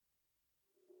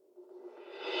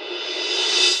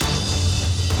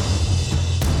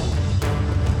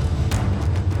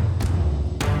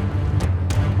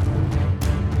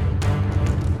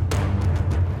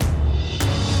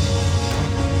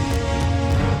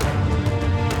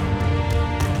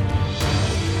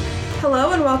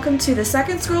Hello and welcome to the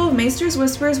second scroll of Maester's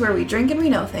Whispers, where we drink and we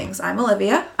know things. I'm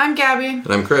Olivia. I'm Gabby.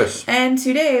 And I'm Chris. And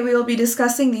today we will be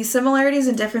discussing the similarities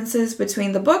and differences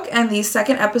between the book and the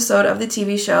second episode of the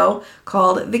TV show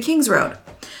called The King's Road.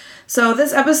 So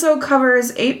this episode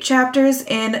covers 8 chapters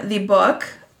in the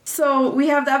book. So we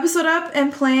have the episode up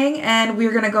and playing, and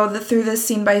we're going to go through this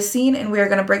scene by scene, and we are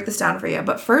going to break this down for you.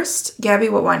 But first, Gabby,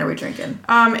 what wine are we drinking?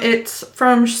 It's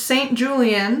from St.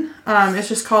 Julian. It's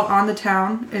just called On the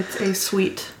Town. It's a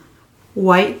sweet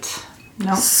white.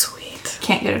 No. Sweet.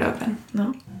 Can't get it open.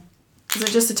 No? Is it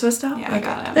just a twist out? Yeah, I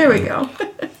got it. There we go.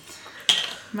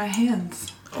 My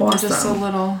hands Awesome. are just a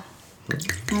little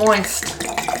moist.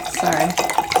 Sorry.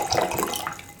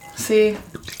 See?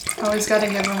 Always gotta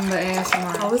give them the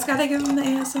ASMR. Always gotta give them the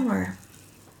ASMR.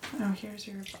 Oh, here's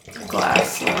your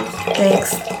glass.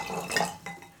 Thanks.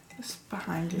 Just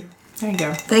behind you. There you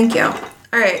go. Thank you.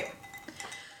 Alright.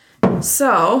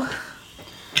 So,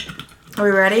 are we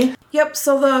ready? Yep,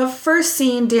 so the first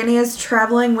scene, Dany is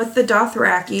traveling with the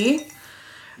Dothraki.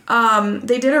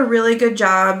 They did a really good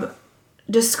job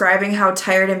describing how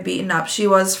tired and beaten up she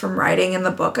was from riding in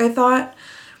the book, I thought.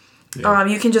 Yeah.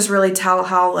 You can just really tell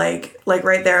how, like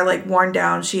right there, like, worn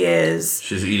down she is.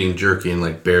 She's eating jerky and,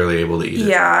 like, barely able to eat it.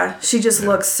 Yeah, she just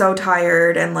looks so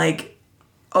tired and, like,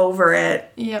 over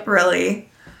it. Yep. Really.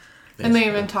 And they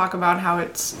even talk about how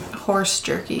it's horse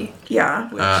jerky. Yeah.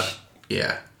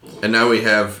 Yeah. And now we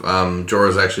have,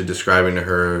 Jorah's actually describing to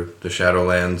her the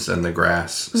Shadowlands and the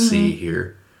grass sea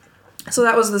here. So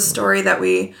that was the story that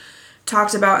we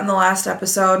talked about in the last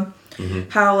episode. Mm-hmm.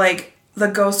 How, like, the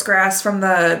ghost grass from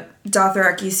the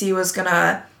Dothraki Sea was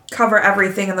gonna cover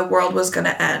everything and the world was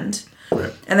gonna end.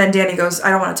 Right. And then Dany goes,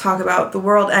 I don't want to talk about the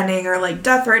world ending or, like,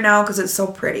 death right now because it's so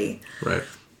pretty. Right.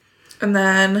 And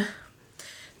then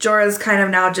Jorah's kind of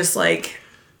now just, like...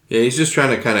 Yeah, he's just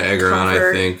trying to kind of egg her on,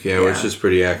 I think. Yeah, which is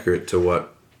pretty accurate to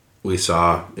what we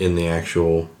saw in the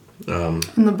actual... in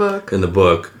the book. In the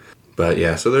book. But,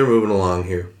 yeah, so they're moving along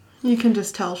here. You can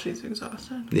just tell she's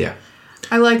exhausted. Yeah.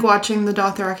 I like watching the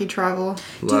Dothraki travel.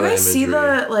 Do you guys see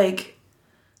the, like...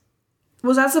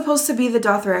 Was that supposed to be the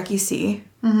Dothraki Sea?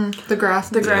 Mm-hmm. The grass.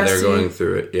 The grass they're sea. going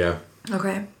through it, yeah.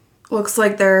 Okay. Looks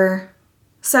like they're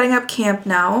setting up camp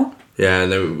now. Yeah,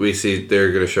 and then we see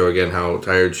they're going to show again how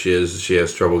tired she is. She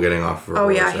has trouble getting off of her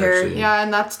horse, here. actually. Yeah,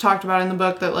 and that's talked about in the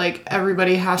book that, like,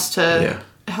 everybody has to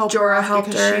help Jorah her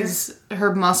helped her.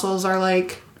 Her muscles are,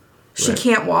 like... She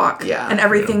can't walk. Yeah. And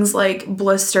everything's, like,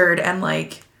 blistered and,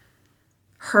 like,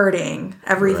 hurting.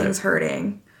 Everything's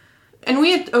hurting. And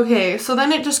so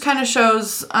then it just kind of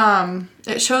shows, Oh,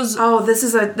 this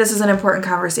is an important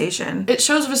conversation. It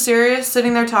shows Viserys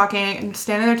standing there talking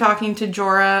to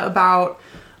Jorah about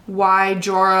why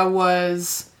Jorah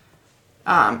was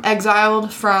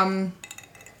exiled from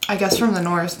the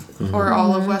north, or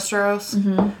all of Westeros.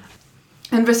 Mm-hmm.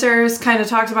 And Viserys kind of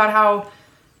talks about how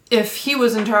if he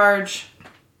was in charge,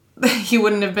 he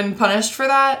wouldn't have been punished for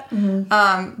that.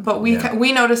 Mm-hmm. But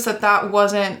we noticed that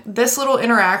wasn't... This little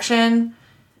interaction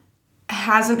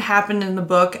hasn't happened in the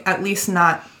book, at least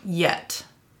not yet.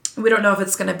 We don't know if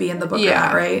it's going to be in the book or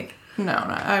not, right? No.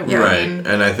 Right,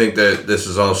 and I think that this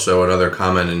is also another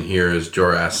comment in here is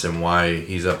Jorah asks him why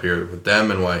he's up here with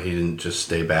them and why he didn't just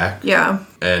stay back. Yeah.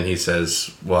 And he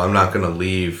says, well, I'm not going to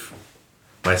leave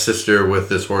my sister with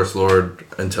this horse lord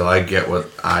until I get what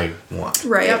I want.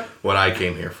 Right. Yep. What I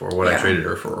came here for, what I traded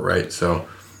her for, right? So.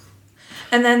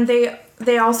 And then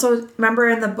they also, remember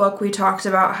in the book we talked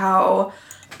about how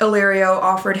Illyrio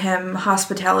offered him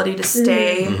hospitality to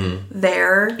stay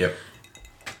there. Yep.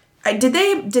 Did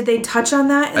they touch on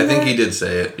that? I think he did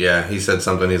say it. Yeah, he said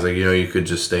something. He's like, you could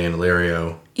just stay in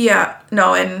Illyrio. Yeah.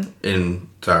 No,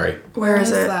 Where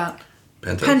is it? That?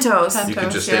 Pentos. You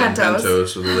could just stay in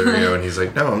Pentos with Illyrio, and he's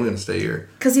like, no, I'm going to stay here.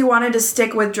 Because he wanted to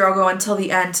stick with Drogo until the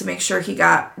end to make sure he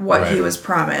got what he was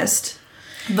promised.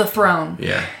 The throne.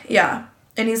 Yeah. Yeah.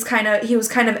 And he was kind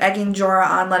of egging Jorah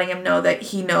on, letting him know that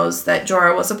he knows that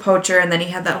Jorah was a poacher, and then he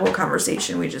had that whole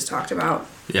conversation we just talked about.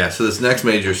 Yeah, so this next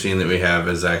major scene that we have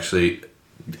is actually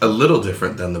a little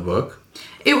different than the book.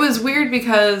 It was weird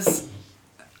because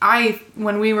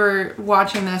when we were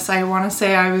watching this, I want to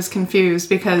say I was confused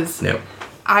because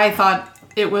I thought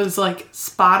it was, like,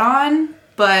 spot on,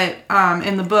 but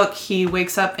in the book, he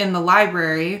wakes up in the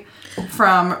library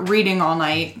from reading all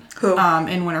night. Who?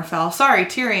 In Winterfell. Sorry,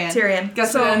 Tyrion.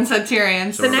 Guess what? I said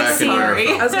Tyrion. So the next scene,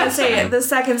 I was going to say, the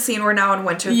second scene, we're now in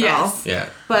Winterfell. Yes. Yeah.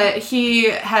 But he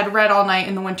had read all night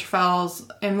in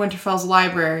Winterfell's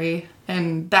library,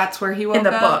 and that's where he woke up.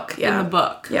 In the book, yeah. In the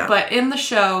book. Yeah. But in the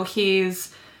show,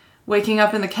 he's waking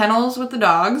up in the kennels with the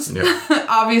dogs. Yeah.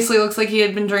 Obviously looks like he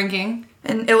had been drinking.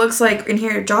 And it looks like in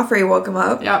here Joffrey woke him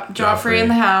up. Yep, Joffrey and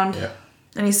the Hound. Yeah.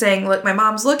 And he's saying, look, my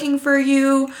mom's looking for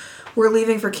you. We're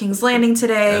leaving for King's Landing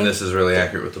today. And this is really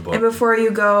accurate with the book. And before you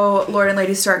go, Lord and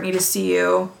Lady Stark need to see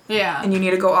you. Yeah. And you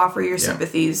need to go offer your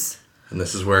sympathies. And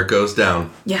this is where it goes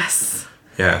down. Yes.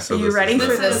 Yeah, so Are you this ready is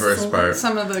for the this? first part.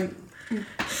 Some of the...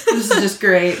 This is just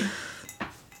great.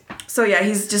 So yeah,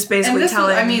 he's just basically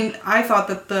telling... I thought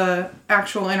that the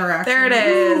actual interaction... There it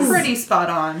is. was pretty spot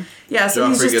on. Yeah, so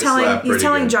he's Joffrey just gets telling slapped pretty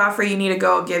good. Joffrey, you need to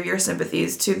go give your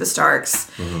sympathies to the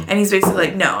Starks. Mm-hmm. And he's basically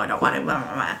like, no, I don't want to. Blah,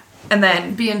 blah, blah. And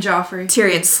then Being Joffrey.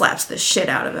 Tyrion slaps the shit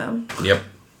out of him. Yep.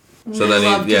 So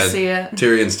Love then to see it.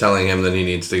 Tyrion's telling him that he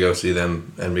needs to go see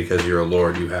them, and because you're a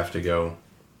lord, you have to go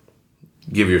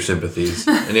give your sympathies.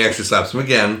 And he actually slaps him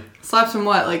again, Slaps him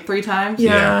what, like 3 times?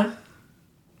 Yeah.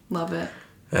 Love it.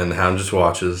 and the Hound just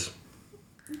watches.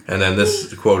 And then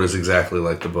this quote is exactly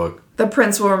like the book. The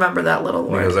prince will remember that little He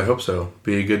word. goes, I hope so.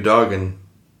 Be a good dog and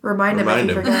Remind him if he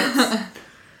Remind him. forgets.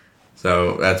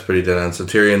 So that's pretty dead on. So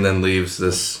Tyrion then leaves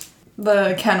this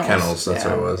The kennels. kennels. That's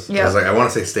what it was. Yeah. I was like, I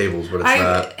want to say stables, but it's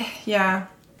not. Yeah.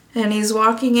 And he's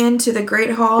walking into the Great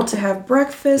Hall to have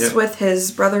breakfast Yep. with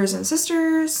his brothers and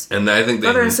sisters. And I think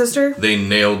Brother and sister? they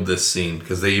nailed this scene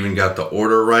because they even got the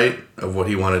order right of what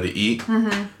he wanted to eat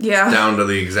Yeah. down to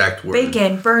the exact word.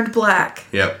 Bacon, burned black.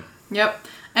 Yep. Yep.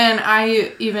 And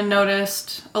I even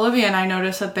noticed, Olivia and I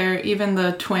noticed that even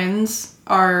the twins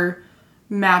are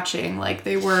matching like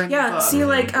they were in the Yeah, book. see,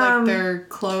 like, their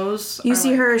clothes you are,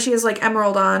 see like, her, she has, like,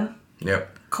 emerald on.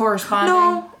 Yep. corresponding.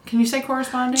 No. Can you say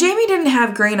corresponding? Jamie didn't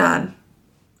have green on.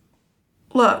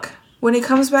 Look, when he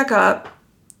comes back up,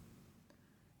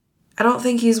 I don't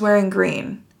think he's wearing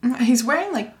green. He's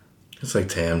wearing like, It's like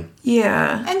tan.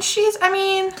 Yeah. and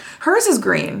Hers is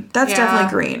green. That's yeah. definitely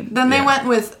green. Then they Yeah. went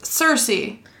with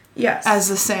Cersei Yes. as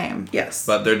the same. Yes.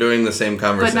 But they're doing the same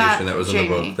conversation not that was in the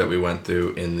Jamie. book that we went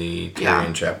through in the Tyrion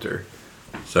Yeah. chapter.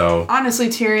 So Honestly,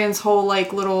 Tyrion's whole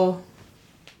like little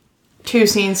 2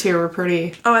 scenes here were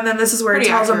pretty. Oh, and then this is where he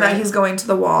Pretty tells him that accurate. he's going to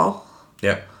the wall.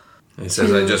 yep. He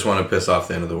says, I just want to piss off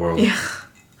the end of the world. Yeah.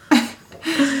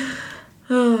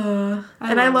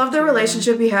 And I love the Tyrion.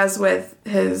 relationship he has with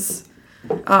his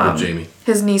With Jamie.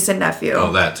 his niece and nephew.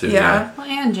 Oh, that too, Yeah. Well,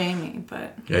 and Jamie,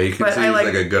 but Yeah, you can But see I he's like-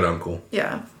 like a good uncle.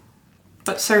 Yeah.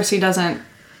 Cersei doesn't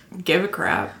give a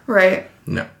crap. Right.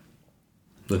 No.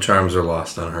 The charms are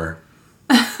lost on her.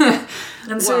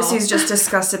 And Cersei's just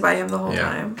disgusted by him the whole Yeah.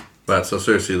 time. But so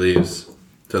Cersei leaves.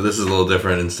 So this is a little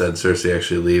different. Instead, Cersei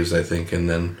actually leaves, I think, and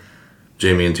then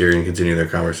Jamie and Tyrion continue their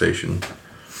conversation.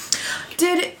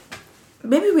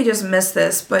 Maybe we just missed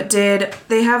this, but did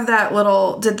they have that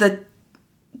little? Did the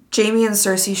Jamie and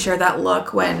Cersei share that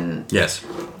look when? Yes.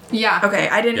 Yeah. Okay,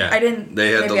 I didn't. Yeah. I didn't.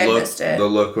 They had maybe the I look. missed it. The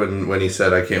look when he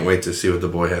said, "I can't wait to see what the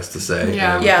boy has to say."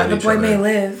 Yeah. And they Yeah, looked the at boy each may other.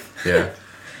 live. Yeah.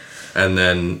 And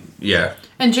then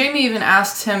And Jamie even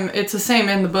asked him, it's the same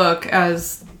in the book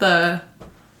as the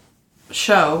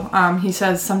show. He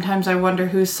says, sometimes I wonder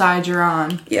whose side you're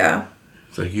on. Yeah.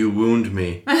 it's like, you wound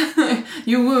me.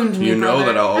 You wound me, You know brother.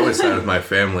 that I'll always side with my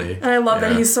family. And I love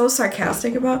that Yeah. he's so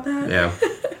sarcastic about that. Yeah.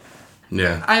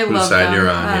 Yeah. I Whose love side them. you're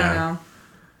on? I Yeah. don't know.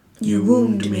 You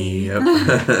wound me. Yep.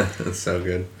 That's so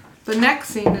good. The next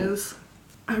scene is...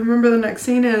 I remember the next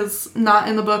scene is not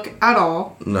in the book at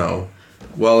all. No.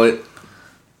 Well,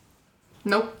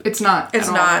 Nope, it's not. It's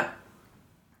at all. not.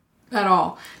 At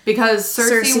all. Because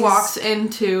Cersei Cersei's- walks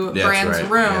into That's Bran's right,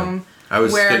 room I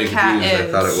was where getting Cat confused. is.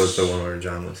 I thought it was the one where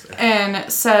John was there.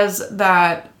 and says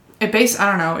that I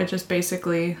don't know, it just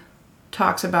basically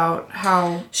talks about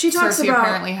how She talks Cersei about-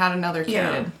 apparently had another kid.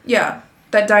 Yeah. Yeah.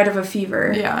 That died of a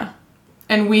fever. Yeah.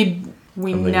 And we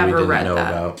Something never didn't read know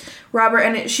that. about. Robert,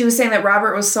 and she was saying that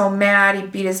Robert was so mad he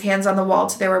beat his hands on the wall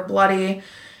till they were bloody,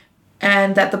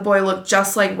 and that the boy looked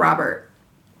just like Robert.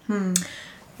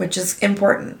 Which is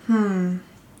important.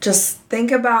 Just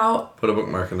think about Put a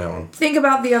bookmark in that one.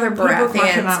 the other a bookmark in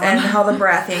Baratheons that and one. how the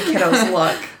Baratheon kiddos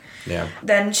look. Yeah.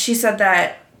 Then she said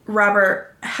that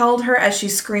Robert held her as she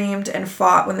screamed and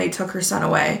fought when they took her son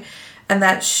away, and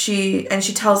that she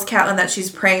tells Catelyn that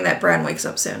she's praying that Bran wakes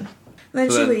up soon. Then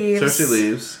So she then leaves. Cersei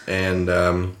leaves, and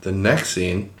the next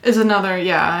scene. Is another,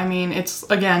 it's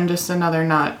again just another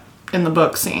not in the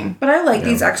book scene. But I like Yeah.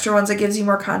 these extra ones. It gives you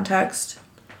more context.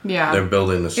 Yeah. They're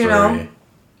building the story. You know?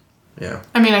 Yeah.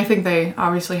 I mean, I think they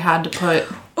obviously had to put.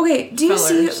 Okay, do you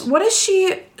Fillers. see what is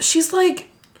she? She's like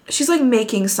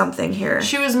making something here.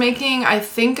 She was making, I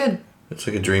think, It's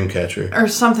like a dream catcher. or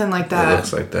something like It that.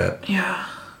 looks like that. Yeah.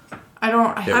 I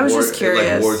don't. It I was just It like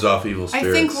curious. wards off evil I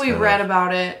spirits. think we kinda. read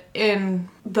about it in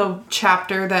the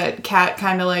chapter that Kat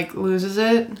kind of like loses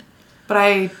it, but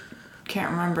I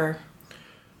can't remember.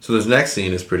 So this next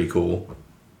scene is pretty cool.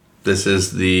 This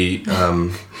is the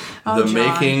John.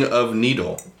 making of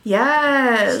Needle.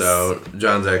 Yes. So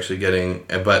John's actually getting,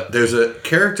 but there's a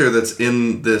character that's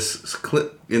in this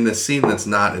clip in this scene that's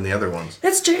not in the other ones.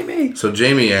 It's Jamie. So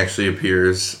Jamie actually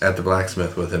appears at the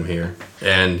blacksmith with him here,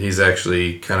 and he's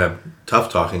actually kind of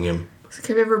tough talking him. Have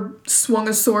you ever swung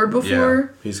a sword before? Yeah,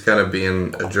 he's kind of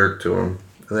being a jerk to him,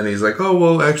 and then he's like, "Oh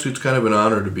well, actually, it's kind of an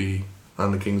honor to be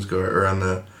on the King's Guard or on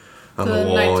the wall."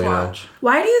 Night's you know, Watch.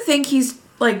 Why do you think he's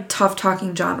like tough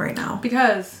talking John right now?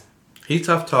 Because he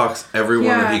tough talks everyone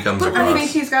that he comes but across. I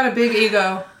think he's got a big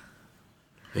ego.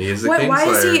 He is the Why is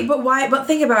Kingslayer. he? But why? But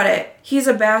think about it. He's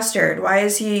a bastard. Why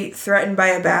is he threatened by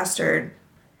a bastard?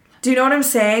 Do you know what I'm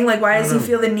saying? Like, why does he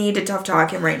feel the need to tough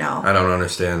talk him right now? I don't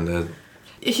understand that.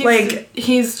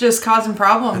 He's just causing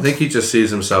problems. I think he just sees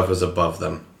himself as above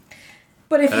them.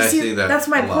 But if And he I see sees, that that's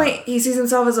my a lot. point. He sees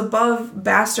himself as above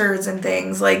bastards and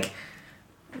things. Like,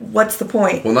 what's the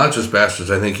point? Well, not just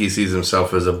bastards. I think he sees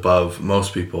himself as above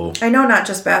most people. I know not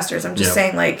just bastards. I'm just Yeah.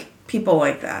 saying like people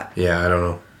like that. Yeah, I don't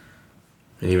know.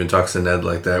 He even talks to Ned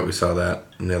like that. We saw that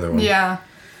in the other one. Yeah.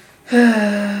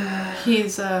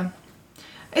 He's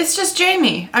it's just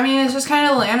Jamie. I mean, it's just kind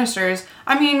of the Lannisters.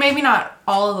 I mean, maybe not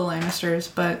all of the Lannisters,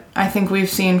 but I think we've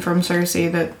seen from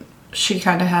Cersei that she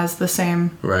kind of has the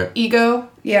same Right. ego.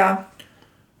 Yeah.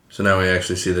 So now we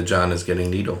actually see that John is getting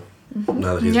Needle.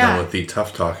 Now that he's Yeah. done with the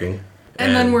tough talking.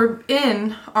 And then we're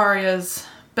in Arya's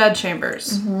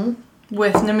bedchambers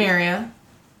with Nymeria.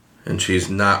 And she's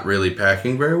not really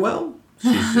packing very well.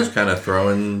 She's just kind of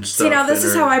throwing stuff. See, now this in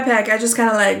is her- how I pack. I just kind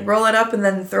of like roll it up and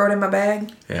then throw it in my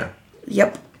bag. Yeah.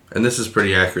 Yep. And this is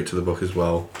pretty accurate to the book as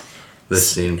well. This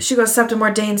scene. She goes, Septim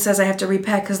Mordain says I have to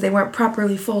repack because they weren't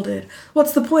properly folded.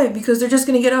 What's the point? Because they're just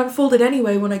going to get unfolded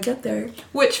anyway when I get there.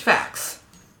 Which facts?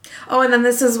 Oh, and then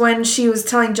this is when she was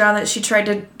telling John that she tried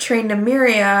to train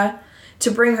Nymeria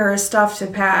to bring her stuff to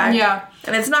pack. Yeah.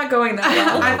 And it's not going that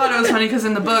well. I thought it was funny because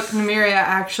in the book, Nymeria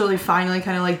actually finally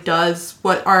kind of like does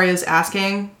what Arya's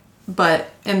asking,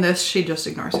 but in this, she just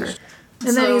ignores her.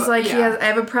 And then he's like, yeah. I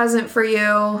have a present for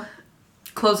you.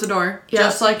 Close the door, Yeah.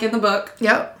 just like in the book.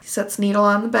 Yep. He sets Needle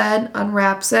on the bed,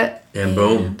 unwraps it. And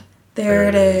boom. There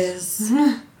it is.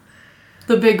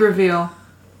 The big reveal.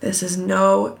 This is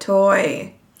no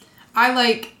toy. I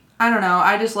don't know,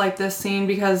 I just like this scene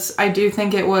because I do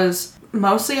think it was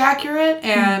mostly accurate,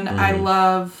 and I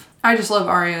just love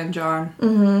Arya and Jon.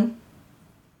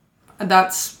 Mm-hmm.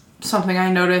 That's something I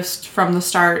noticed from the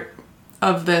start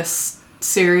of this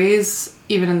series,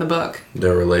 even in the book.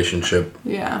 Their relationship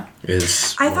Yeah.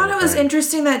 is... I thought it was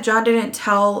interesting that John didn't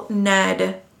tell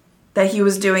Ned that he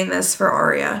was doing this for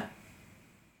Arya.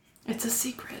 It's a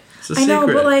secret. It's a I know,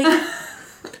 secret. but like,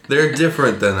 They're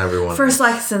different than everyone first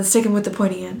else. lesson, stick him with the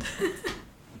pointy end.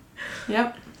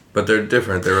 Yep. But they're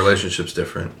different. Their relationship's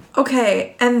different.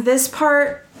 Okay, and this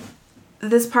part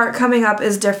coming up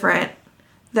is different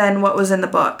than what was in the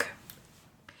book.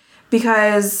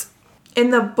 Because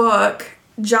in the book,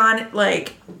 John,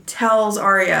 like, tells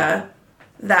Arya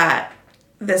that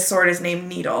this sword is named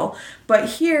Needle. But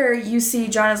here, you see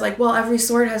John is like, well, every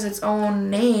sword has its own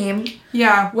name.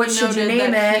 Yeah. What we should you noted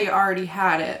name that it? He already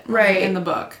had it Right. in the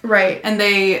book. Right. And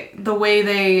the way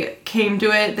they came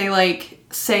to it, they like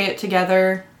say it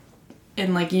together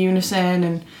in like unison,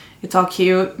 and it's all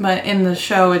cute. But in the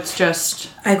show, it's just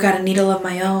I've got a needle of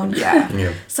my own. yeah.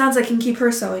 Yeah. Sounds like I can keep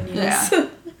her sewing needles. Yeah.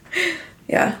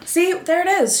 Yeah. See, there it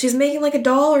is. She's making like a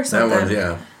doll or That something. one,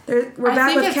 yeah. We're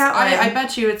back with Catelyn. I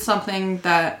bet you it's something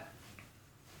that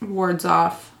wards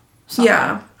off something.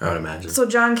 Yeah. I would imagine. So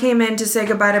John came in to say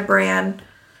goodbye to Bran.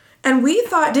 And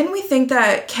didn't we think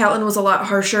that Catelyn was a lot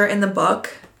harsher in the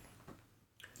book?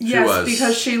 Yes, was.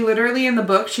 because she literally in the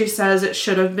book she says it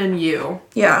should have been you.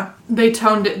 Yeah. They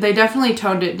definitely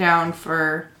toned it down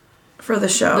for For the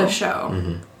show. the show.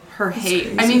 Mm-hmm. Her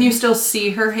hate. I crazy. mean, you still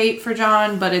see her hate for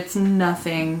John, but it's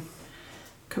nothing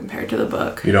compared to the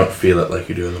book. You don't feel it like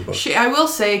you do in the book. I will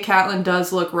say Catelyn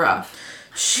does look rough.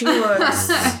 She was.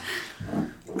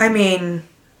 I mean,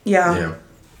 yeah. Yeah.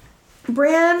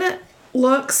 Bran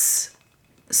looks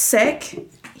sick.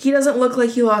 He doesn't look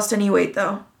like he lost any weight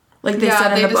though. Like they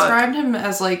said in they the book. described him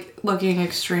as like looking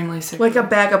extremely sick. Like a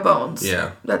bag of bones.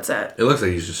 Yeah. That's it. It looks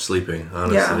like he's just sleeping,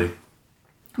 honestly.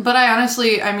 But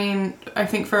I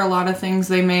think for a lot of things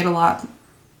they made a lot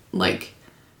like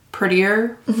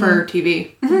prettier for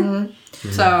TV.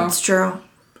 So It's true.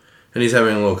 And he's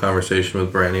having a little conversation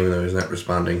with Bran, even though he's not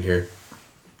responding here.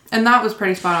 and that was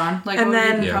pretty spot on. Like, And oh, you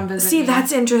then- can Yeah. come visit See, me.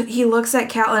 that's interesting. He looks at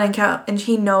Catelyn and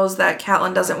he knows that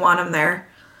Catelyn doesn't want him there.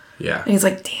 Yeah. And he's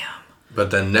like, damn. But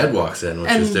then Ned walks in,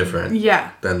 which is different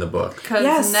than the book.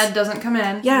 Because Ned doesn't come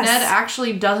in. Yes. Ned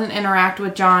actually doesn't interact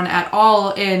with Jon at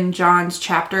all in Jon's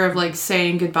chapter of, like,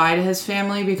 saying goodbye to his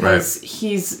family because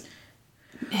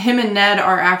him and Ned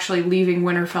are actually leaving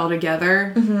Winterfell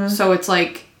together. Mm-hmm. So it's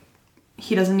like,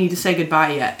 he doesn't need to say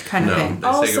goodbye yet, kind of thing.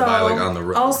 They say goodbye, like, on the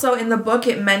road. Also, in the book,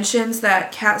 it mentions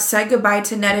that Cat said goodbye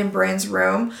to Ned in Bran's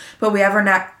room, but we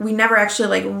never actually,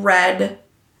 like, read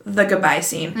the goodbye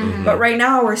scene. Mm-hmm. But right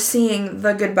now we're seeing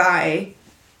the goodbye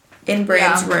in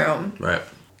Bran's room. Right.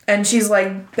 And she's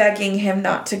like begging him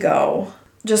not to go.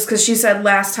 Just because she said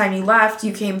last time you left,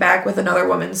 you came back with another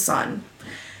woman's son.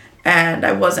 And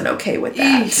I wasn't okay with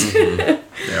that.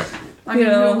 Mm-hmm. Yep. I mean,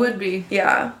 who would be?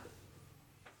 Yeah.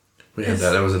 We had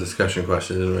that. That was a discussion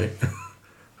question, didn't we?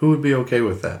 Who would be okay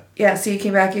with that? Yeah, so you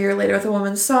came back a year later with a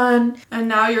woman's son. And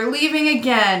now you're leaving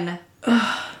again.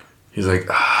 He's like,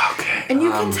 okay. And you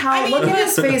can tell, look at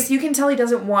his face, you can tell he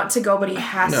doesn't want to go, but he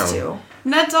has to.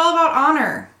 Ned's all about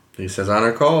honor. He says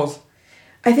honor calls.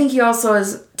 I think he also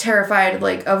is terrified,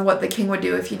 like, of what the king would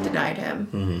do if he denied him.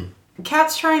 Mm-hmm.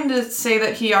 Kat's trying to say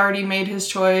that he already made his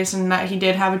choice and that he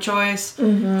did have a choice.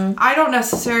 Mm-hmm. I don't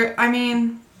necessarily,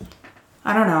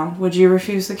 I don't know. Would you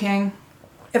refuse the king?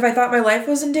 If I thought my life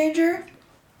was in danger?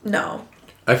 No.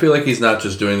 I feel like he's not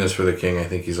just doing this for the king. I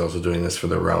think he's also doing this for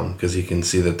the realm because he can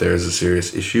see that there's a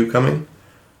serious issue coming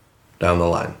down the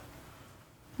line.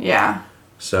 Yeah.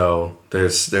 So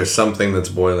there's something that's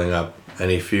boiling up,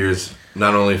 and he fears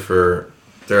not only for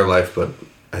their life, but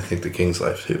I think the king's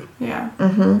life too. Yeah.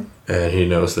 Mm-hmm. And he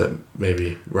knows that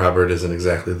maybe Robert isn't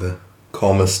exactly the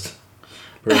calmest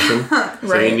person,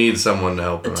 so he needs someone to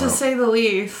help him to out. say the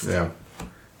least. Yeah.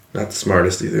 Not the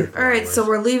smartest either. Alright, so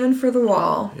we're leaving for the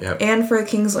wall. Yep. And for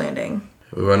King's Landing.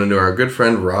 We run into our good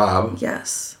friend Rob.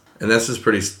 Yes. And this is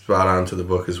pretty spot on to the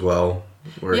book as well.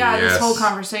 Where This whole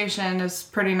conversation is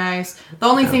pretty nice. The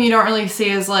only thing you don't really see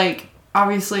is, like,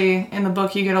 obviously in the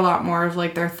book you get a lot more of,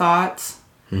 like, their thoughts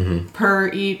per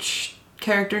each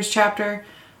character's chapter.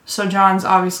 So Jon's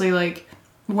obviously, like,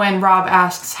 when Rob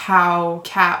asks how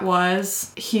Cat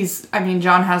was,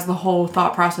 Jon has the whole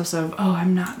thought process of,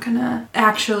 I'm not gonna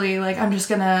actually, like, I'm just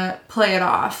gonna play it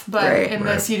off. But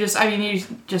this, you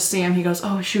just see him, he goes,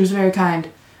 she was very kind.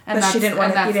 And but she didn't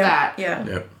want to, that. Yeah.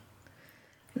 Yep.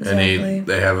 Exactly. And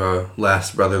they have a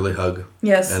last brotherly hug.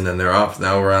 Yes. And then they're off.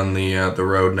 Now we're on the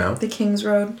road now. The King's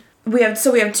Road. We have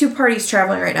two parties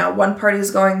traveling right now. One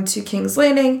party's going to King's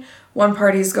Landing. One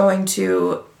party's going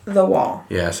to the Wall.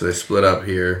 Yeah, so they split up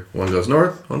here. One goes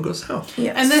north, one goes south.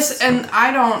 Yes. And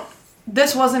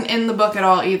this wasn't in the book at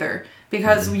all either.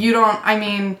 Because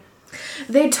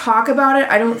they talk about it.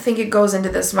 I don't think it goes into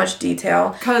this much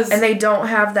detail. And they don't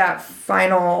have that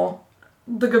final...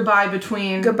 The goodbye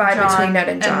between Ned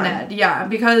and Jon. Ned. Yeah,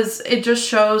 because it just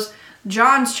shows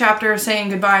Jon's chapter saying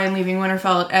goodbye and leaving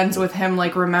Winterfell. It ends with him,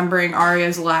 like, remembering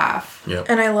Arya's laugh. Yep.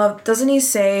 And I love... Doesn't he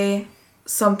say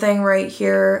something right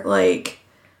here, like...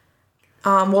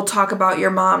 we'll talk about your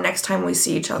mom next time we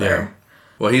see each other. Yeah.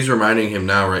 Well, he's reminding him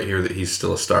now right here that he's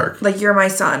still a Stark. Like, you're my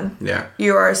son. Yeah.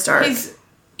 You are a Stark.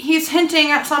 He's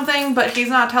hinting at something, but he's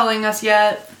not telling us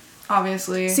yet,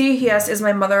 obviously. See, he asks, is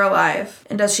my mother alive?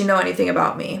 And does she know anything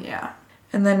about me? Yeah.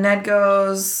 And then Ned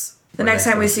goes, the next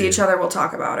time we see each other, we'll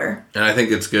talk about her. And I think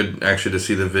it's good, actually, to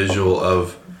see the visual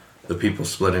of the people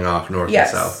splitting off north and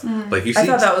south. Mm-hmm. Like, you see, I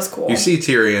thought that was cool. You see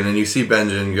Tyrion and you see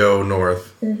Benjen go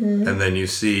north, and then you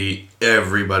see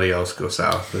everybody else go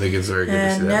south. I think it's very good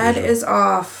to see that. And Ned visual. is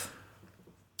off.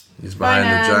 He's behind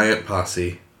Ned. the giant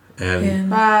posse. And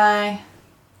Bye.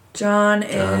 Jon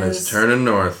is turning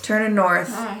north.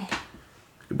 Bye.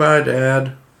 Goodbye,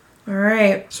 Dad. All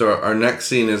right. So our next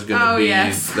scene is going to be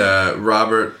the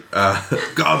Robert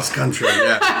God's Country.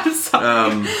 Yeah. I'm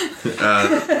sorry.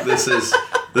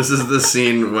 This is the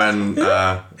scene when.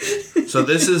 So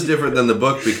this is different than the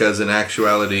book because in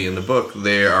actuality, in the book,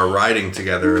 they are riding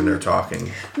together and they're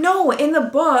talking. No, in the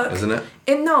book. Isn't it?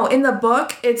 In the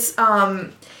book, it's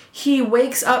he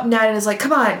wakes up Ned and is like,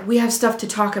 "Come on, we have stuff to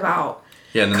talk about.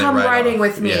 Yeah, and then Come they ride riding off.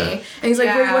 with me." Yeah. And he's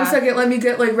like, "Wait 1 second, let me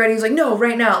get like ready." He's like, "No,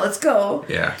 right now, let's go."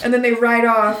 Yeah. And then they ride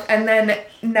off, and then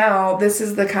now this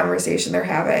is the conversation they're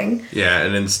having. Yeah,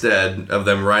 and instead of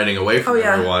them riding away from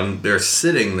everyone, they're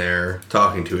sitting there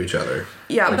talking to each other.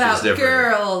 Yeah, which About is different.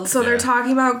 girls. So they're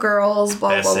talking about girls,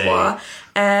 blah, blah, Essay. blah.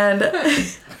 And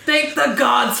Thank the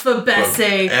gods for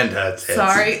Bessie. And her tits.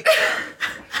 Sorry.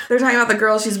 They're talking about the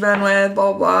girl she's been with,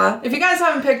 blah, blah. If you guys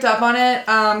haven't picked up on it,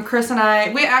 Chris and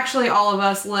I, we actually, all of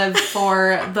us live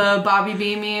for the Bobby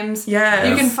B memes. Yes.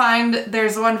 You can find,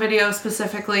 there's one video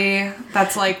specifically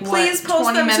that's like, Please post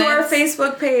 20 them minutes. to our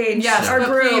Facebook page. Yes, our but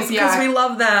group, please, because yeah. we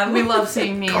love them. We love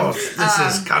seeing memes. Oh, this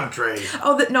is country.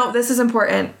 Oh, no, this is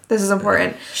important. This is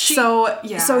important.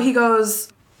 So he goes,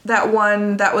 that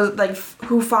one that was like,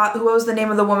 who was the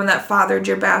name of the woman that fathered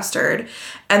your bastard?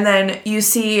 And then you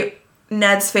see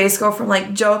Ned's face go from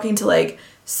like joking to like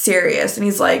serious, and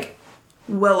he's like,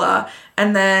 Willa.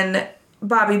 And then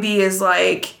Bobby B is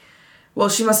like, well,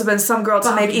 she must have been some girl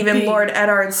to make even Lord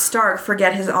Eddard Stark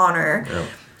forget his honor. Yep.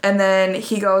 And then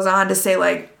he goes on to say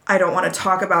like, I don't want to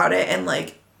talk about it, and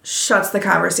like shuts the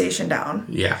conversation down.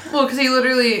 Yeah. Well, because he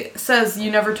literally says, you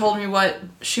never told me what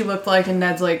she looked like, and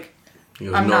Ned's like, He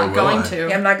goes, I'm "Nor not will going I." to.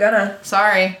 Yeah, I'm not gonna.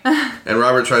 Sorry. And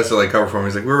Robert tries to like cover for him.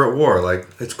 He's like, we're at war. Like,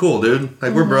 it's cool, dude.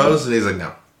 Like, we're bros. And he's like,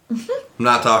 no. I'm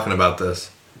not talking about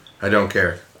this. I don't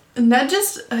care. Ned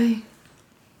just,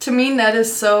 to me, Ned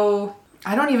is so,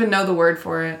 I don't even know the word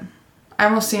for it. I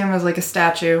almost see him as like a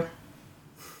statue.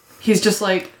 He's just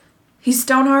like, He's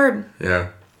stone hard. Yeah.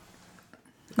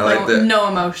 I like that. No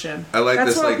emotion. I like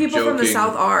That's this what like people joking. from the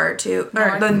South are too, or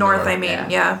North. the North. North, I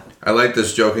mean, yeah. I like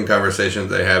this joking conversation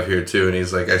that they have here too. And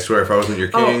he's like, I swear if I wasn't your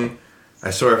king, I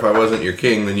swear if I wasn't your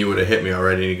king, then you would have hit me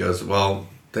already. And he goes, well,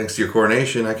 thanks to your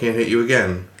coronation, I can't hit you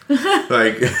again.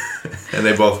 Like, and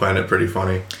they both find it pretty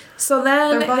funny. So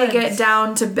then They're they get buds.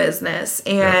 down to business,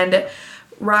 and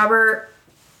Robert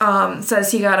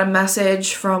says he got a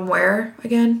message from where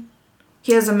again?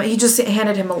 He just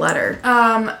handed him a letter.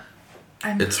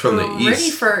 It's from the pretty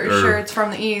east. sure it's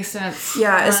from the east, and it's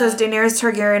Yeah, it says Daenerys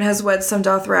Targaryen has wed some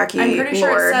Dothraki I'm pretty sure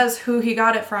lord. it says who he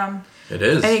got it from. It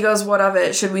is. And he goes, what of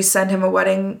it? Should we send him a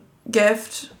wedding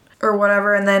gift or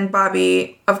whatever? And then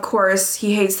Bobby, of course,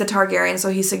 he hates the Targaryens, so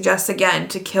he suggests again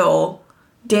to kill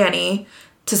Dany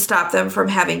to stop them from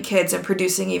having kids and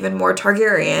producing even more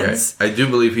Targaryens. Right. I do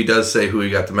believe he does say who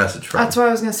he got the message from. That's what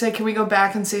I was gonna say. Can we go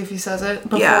back and see if he says it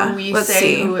before Yeah, we let's say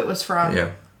see. who it was from?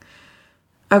 Yeah.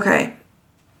 Okay.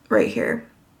 Right here.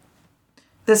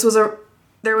 There was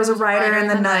a rider in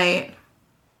the night.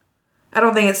 I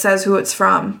don't think it says who it's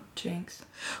from. Jinx.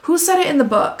 Who said it in the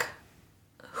book?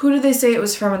 Who did they say it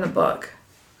was from in the book?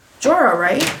 Jorah,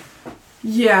 right?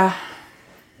 Yeah.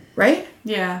 Right?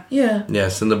 Yeah. Yeah.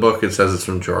 Yes, in the book it says it's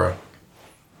from Jorah.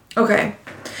 Okay.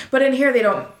 But in here they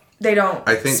don't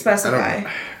I think specify.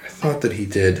 I thought that he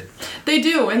did. They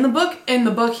do. In the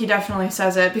book he definitely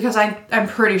says it because I'm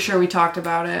pretty sure we talked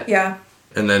about it. Yeah.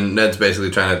 And then Ned's basically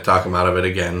trying to talk him out of it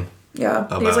again. Yeah.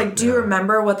 He's About- like, do you yeah.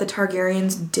 remember what the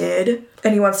Targaryens did?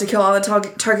 And he wants to kill all the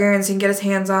Targaryens he can get his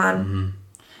hands on. Mm-hmm.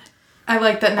 I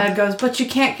like that Ned goes, but you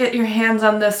can't get your hands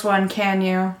on this one, can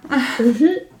you?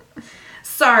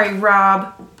 Sorry,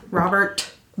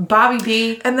 Robert, Bobby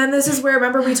B. And then this is where,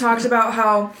 remember we talked about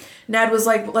how Ned was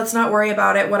like, let's not worry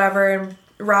about it, whatever. And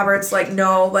Robert's like,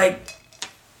 no, like,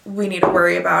 we need to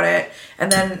worry about it.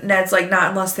 And then Ned's like,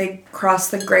 not unless they cross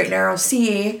the Great Narrow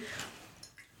Sea.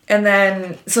 And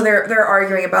then, so they're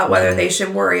arguing about whether they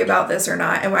should worry about this or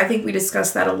not. And I think we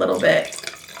discussed that a little bit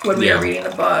when we were reading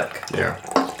the book. Yeah.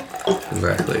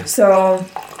 Exactly. So,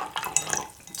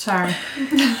 Sorry.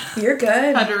 you're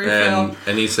good. Had to refill.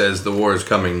 And he says the war is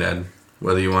coming, Ned,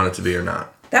 whether you want it to be or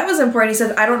not. That was important. He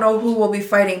said, I don't know who will be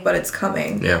fighting, but it's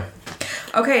coming. Yeah.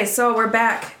 Okay, so we're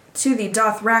back to the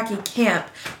Dothraki camp.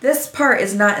 This part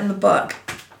is not in the book.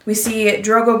 We see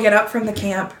Drogo get up from the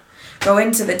camp, go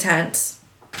into the tent.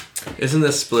 Isn't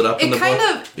this split up in It the kind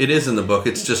book? of- It is in the book.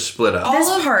 It's just split up. All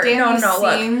This of part, Dany's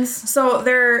look. scenes- So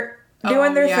they're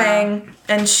doing their thing,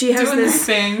 and she has Doing this.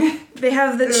 thing. They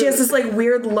have that. She has this like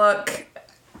weird look.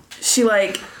 She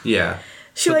like Yeah.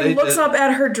 she But like they looks did- up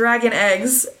at her dragon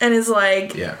eggs and is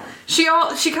like, Yeah. She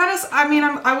kind of. I mean,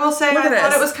 I will say Look I at thought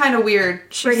this. it was kind of weird.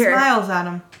 She Right here. smiles at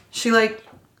him. She like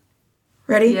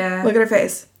ready? Yeah. Look at her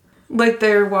face.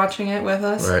 they're watching it with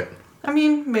us. Right. I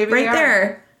mean, maybe Right they are.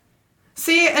 there.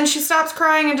 See, and she stops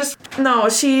crying and just. No,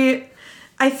 she.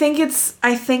 I think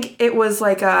it was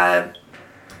like a.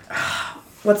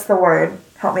 What's the word?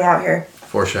 Help me out here.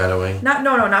 Foreshadowing.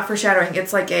 Not foreshadowing.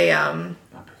 It's like a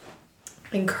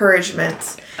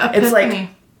encouragement. It's like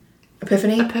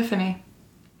epiphany. Epiphany.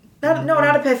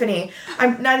 Not epiphany.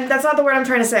 That's not the word I'm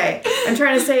trying to say. I'm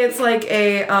trying to say it's like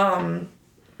a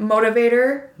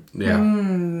motivator Yeah.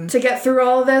 to get through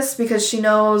all of this because she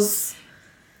knows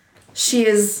she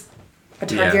is a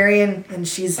Targaryen and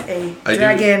she's a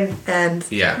dragon and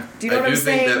Yeah. Do you know what I'm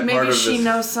saying? That part Maybe of she this,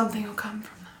 knows something will come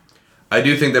from them. I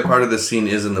do think that part of this scene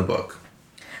is in the book.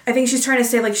 I think she's trying to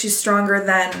say, like, she's stronger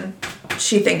than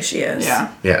she thinks she is.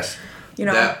 Yeah. Yes. You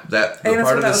know? That I think the that's part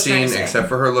what of that the was trying to scene, say. except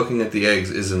for her looking at the eggs,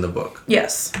 is in the book.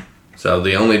 Yes. So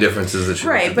the only difference is that she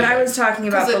looks Right, at but the I eggs. was talking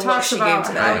about the Because it look talks she about gave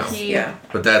to the how eggs. he- Yeah.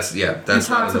 But that's He not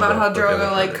talks in the about book, how but the other Drogo,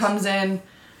 part like, is. comes in,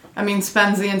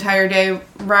 spends the entire day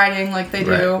riding like they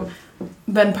do,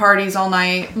 then parties all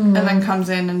night, and then comes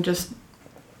in and just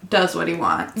does what he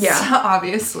wants. Yeah.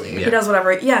 Obviously. He does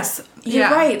whatever. Yes, you're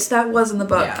Yeah. right. That was in the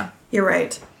book. Yeah. You're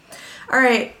right. All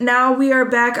right, now we are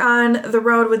back on the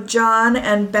road with Jon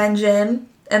and Benjen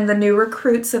and the new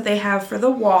recruits that they have for the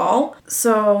wall.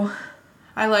 So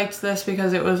I liked this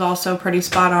because it was also pretty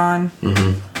spot on.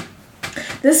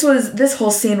 this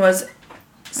whole scene was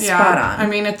spot on. I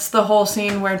mean, it's the whole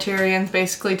scene where Tyrion's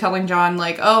basically telling Jon,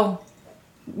 like, oh,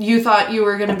 you thought you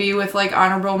were going to be with, like,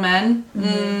 honorable men?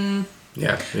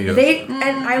 Yeah. He goes, and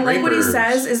I like what he Rapers.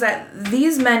 says is that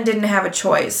these men didn't have a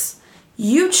choice.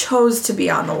 You chose to be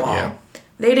on the wall. Yeah.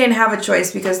 They didn't have a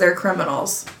choice because they're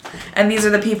criminals. And these are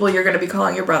the people you're going to be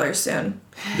calling your brothers soon.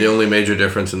 The only major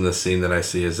difference in this scene that I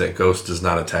see is that Ghost does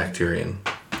not attack Tyrion.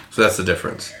 So that's the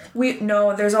difference.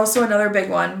 No, there's also another big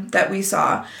one that we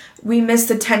saw. We missed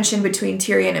the tension between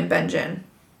Tyrion and Benjen.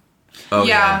 Oh,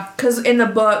 Yeah. Because in the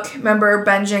book, remember,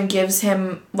 Benjen gives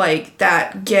him, like,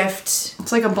 that gift.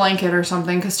 It's like a blanket or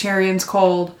something because Tyrion's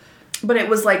cold. But it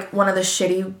was, like, one of the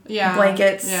shitty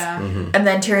blankets. Yeah. And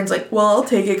then Tyrion's like, well, I'll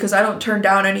take it because I don't turn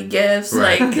down any gifts.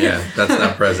 Right. Like, Yeah, that's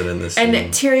not present in this and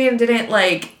scene. Tyrion didn't,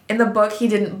 like, in the book, he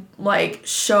didn't, like,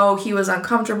 show he was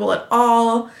uncomfortable at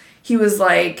all. He was,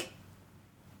 like,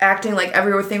 acting like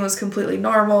everything was completely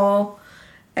normal.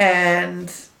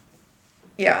 And,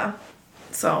 yeah.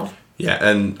 So. Yeah,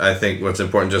 and I think what's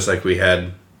important, just like we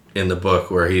had in the book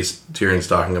where Tyrion's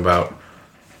talking about,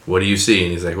 what do you see?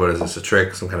 And he's like, what is this, a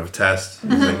trick, some kind of a test?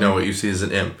 And he's like, no, what you see is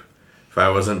an imp. If I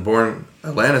wasn't born a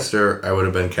Lannister, I would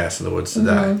have been cast in the woods to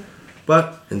die.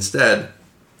 But instead,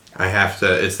 I have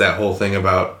to, it's that whole thing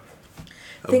about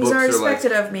Things are books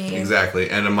expected of me.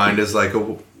 Exactly, and a mind is like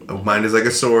a mind is like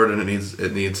a sword, and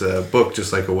it needs a book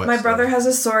just like a whetstone. My brother has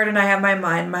a sword and I have my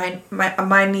mind.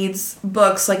 Mine needs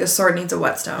books like a sword needs a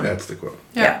whetstone. That's the quote.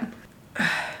 Yeah.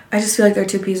 I just feel like they're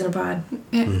two peas in a pod.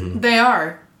 They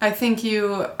are. I think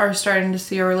you are starting to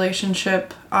see a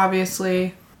relationship,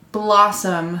 obviously,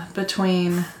 blossom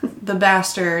between the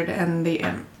bastard and the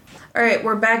imp. All right,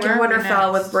 we're back Where in are we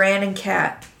Winterfell next? with Bran and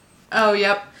Kat. Oh,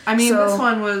 yep. I mean, So- this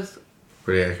one was...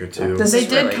 Pretty accurate too. This They is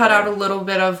did really cut good. out a little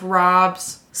bit of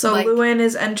Rob's, So like, Lewin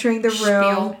is entering the room,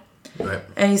 spiel. Right.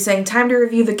 and he's saying, "Time to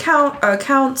review the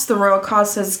accounts. The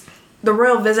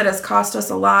royal visit has cost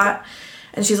us a lot."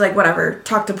 And she's like, "Whatever.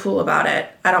 Talk to Poole about it.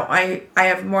 I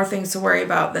have more things to worry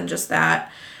about than just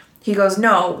that." He goes,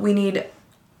 "No, we need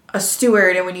a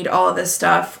steward, and we need all of this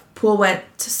stuff." Poole went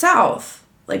to South.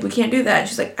 Like, we can't do that. And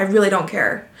she's like, "I really don't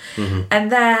care."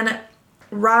 And then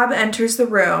Rob enters the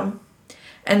room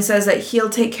and says that he'll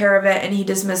take care of it, and he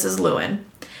dismisses Lewin.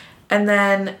 And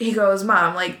then he goes,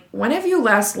 "Mom, like, when have you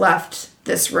last left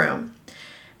this room?"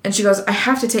 And she goes, "I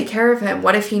have to take care of him.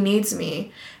 What if he needs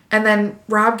me?" And then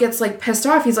Rob gets, like, pissed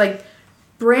off. He's like,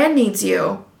 "Bran needs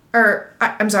you.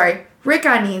 I'm sorry,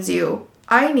 Rickon needs you.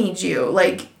 I need you.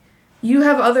 Like, you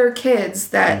have other kids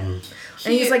that..." And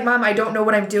he's like, "Mom, I don't know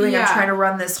what I'm doing. I'm Yeah. trying to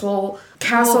run this whole The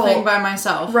castle." whole thing by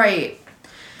myself. Right.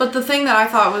 But the thing that I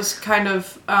thought was kind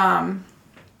of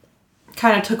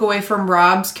took away from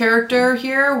Rob's character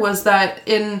here was that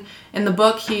in the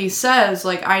book he says,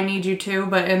 like, I need you to,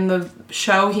 but in the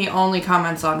show he only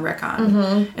comments on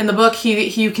Rickon. In the book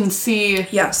you can see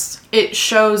Yes. it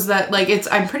shows that, like,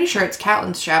 I'm pretty sure it's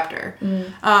Catelyn's chapter.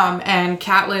 And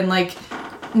Catelyn, like,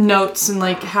 notes and,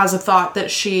 like, has a thought that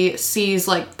she sees,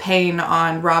 like, pain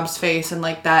on Rob's face, and,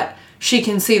 like, that she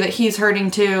can see that he's hurting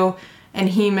too and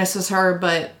he misses her,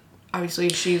 but obviously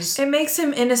she's It makes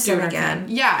him innocent doing her again.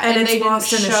 thing. Yeah, And, they it's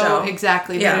lost in didn't the show.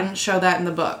 Exactly. Yeah. They didn't show that in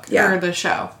the book. Yeah. Or the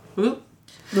show. Oop.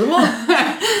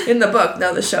 In the book,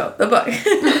 no, the show. The book.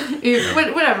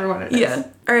 Whatever one it is. Yeah.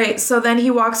 All right, so then he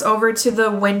walks over to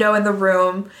the window in the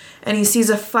room and he sees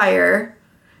a fire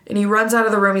and he runs out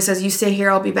of the room. He says, "You stay here,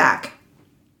 I'll be back."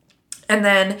 And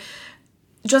then,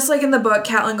 just like in the book,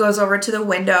 Catelyn goes over to the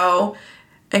window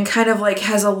and kind of, like,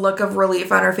 has a look of relief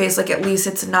on her face, like, at least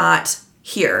it's not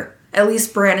here. At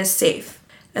least Bran is safe.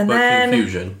 And But then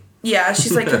confusion. yeah,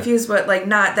 she's, like, confused, but, like,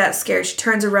 not that scared. She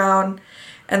turns around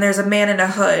and there's a man in a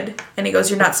hood and he goes,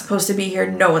 "You're not supposed to be here.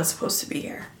 No one's supposed to be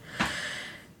here."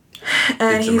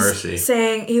 And It's a he's mercy.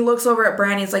 saying, he looks over at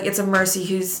Bran, he's like, "It's a mercy,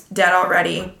 he's dead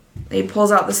already." He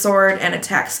pulls out the sword and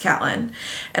attacks Catelyn.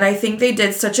 And I think they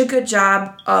did such a good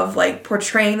job of, like,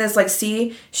 portraying this. Like,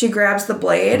 see, she grabs the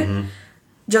blade,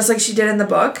 just like she did in the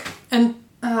book. And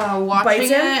watching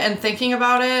bites it him? and thinking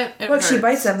about it. Look, she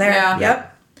bites him there. Yeah.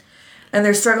 Yep. And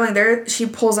they're struggling there. She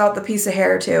pulls out the piece of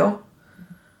hair, too.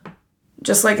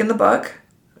 Just like in the book.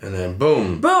 And then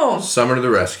boom. Boom. Summer to the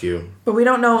rescue. But we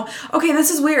don't know. Okay, this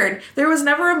is weird. There was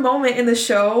never a moment in the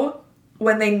show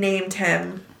when they named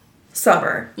him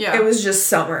Summer. Yeah. It was just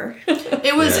Summer.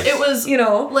 It was, you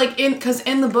know, like because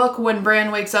in the book when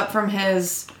Bran wakes up from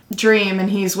his dream and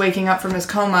he's waking up from his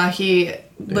coma, he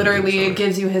literally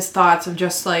gives you his thoughts of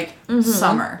just like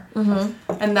Summer.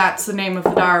 Mm-hmm. And that's the name of the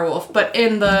direwolf. But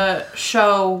in the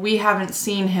show, we haven't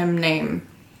seen him name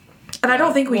and I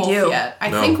don't think we wolf do. yet. I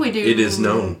No, think we do. it is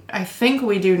known. I think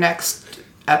we do next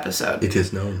episode. It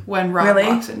is known. When Rob Really?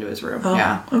 walks into his room. Oh,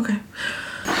 Yeah. okay.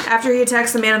 After he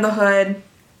attacks the man in the hood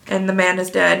and the man is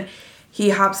dead,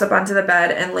 he hops up onto the bed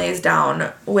and lays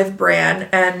down with Bran.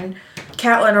 And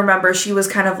Catelyn, remember, she was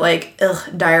kind of like, ugh,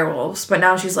 direwolves. But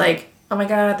now she's like, oh my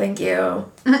god, thank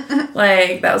you.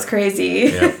 Like, that was crazy.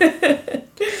 Yep.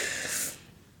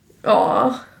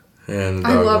 Aw. And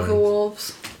I love the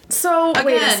wolves. So,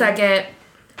 wait a Again. second.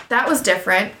 That was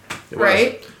different, It was.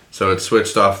 right? So it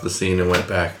switched off the scene and went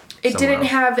back. It somewhere didn't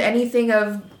else. have anything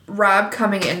of Rob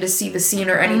coming in to see the scene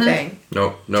or anything.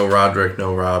 No Roderick,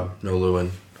 no Rob, no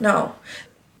Lewin. No.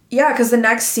 Yeah, because the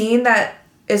next scene that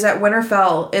is at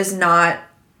Winterfell is not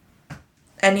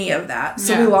any of that.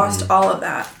 So we Yeah. lost all of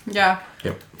that. Yeah.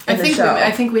 Yep. In the show.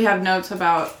 I think we have notes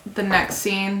about the next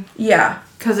scene Yeah.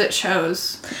 because it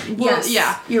shows. Well, Yes.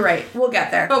 Yeah. You're right. We'll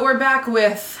get there. But we're back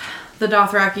with the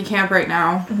Dothraki camp right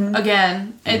now.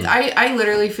 Again, I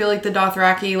literally feel like the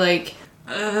Dothraki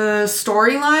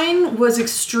storyline was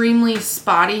extremely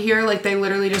spotty here. Like they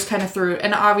literally just kind of threw,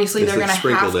 and obviously Just they're gonna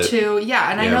sprinkled have it. to.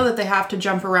 Yeah, and I Yeah. know that they have to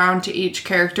jump around to each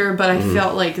character, but I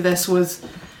felt like this was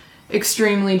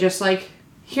extremely just like,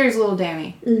 here's little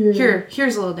Danny.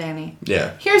 Here's little Danny.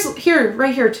 Yeah.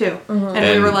 Right here too. And we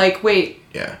And- were like, wait,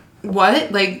 Yeah.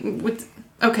 what? Like,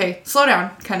 okay, slow down,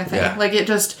 kind of thing. Yeah. Like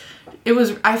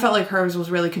I felt like hers was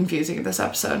really confusing this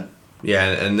episode. Yeah,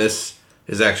 and this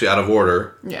is actually out of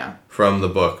order Yeah. from the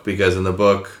book because in the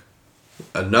book,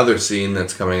 another scene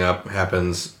that's coming up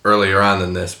happens earlier on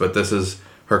than this, but this is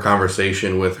her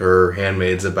conversation with her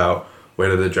handmaids about where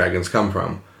did the dragons come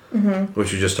from,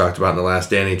 which we just talked about in the last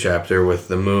Dany chapter with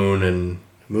the moon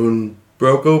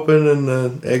broke open and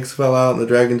the eggs fell out and the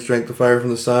dragons drank the fire from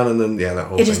the sun and then that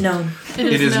whole it thing. is known.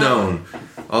 It is known.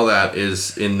 All that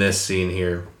is in this scene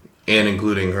here, and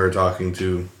including her talking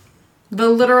to. The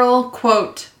literal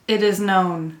quote, "It is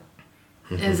known,"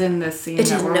 is in this scene It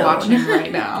that is we're known. watching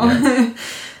right now.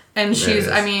 And There it is.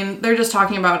 I mean, they're just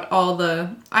talking about all the.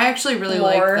 I actually really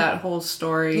like Lore. that whole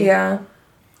story. Yeah.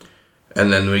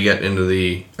 And then we get into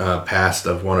the past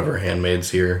of one of her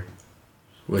handmaids here,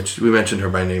 which we mentioned her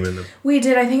by name in the. We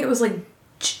did. I think it was like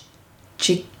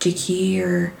Jiki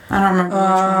or... I don't remember which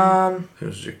one. It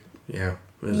was, yeah.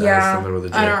 It was Yeah. something with a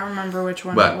J. I don't remember which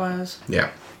one But- it was. Yeah.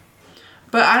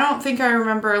 But I don't think I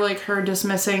remember like her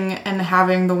dismissing and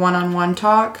having the one-on-one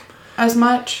talk as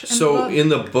much. So in in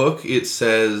the book, it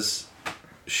says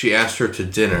she asked her to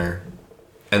dinner,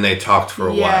 and they talked for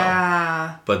a while.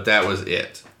 Yeah. But that was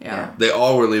it. Yeah. They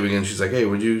all were leaving, and she's like, "Hey,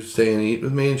 would you stay and eat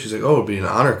with me?" And she's like, "Oh, it'd be an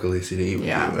honor, Khaleesi, to eat with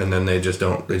Yeah. you." And then they just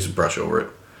brush over it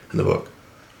in the book.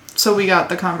 So we got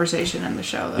the conversation in the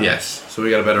show, though. Yes. So we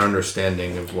got a better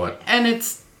understanding of what. And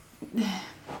it's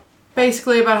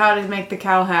basically about how to make the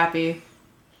cow happy.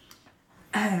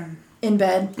 In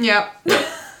bed. Yep.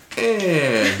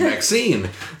 And Maxine.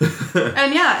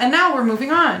 And now we're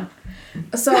moving on.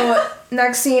 So,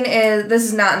 next scene is... This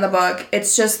is not in the book.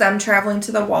 It's just them traveling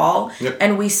to the wall. Yep.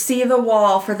 And we see the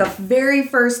wall for the very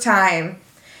first time.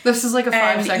 This is like a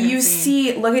 5-second And you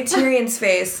scene. see... Look at Tyrion's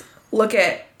face. Look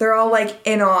at... They're all, like,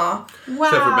 in awe. Wow.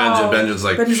 Except for Benjen. Benjen's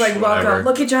like, Benjen's like, whatever. welcome.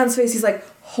 Look at John's face. He's like,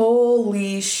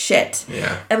 holy shit.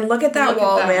 Yeah. And look at that Look at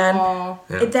wall, that man. wall.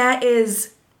 Yeah. That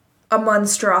is a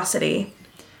monstrosity.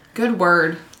 Good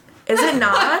word. Is it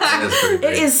not? That's pretty It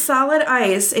big. is solid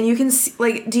ice, and you can see,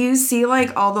 like, do you see,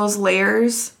 like, all those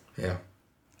layers? Yeah.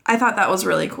 I thought that was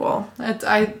really cool.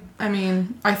 I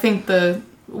mean, I think the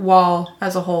wall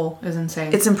as a whole is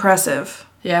insane. It's impressive,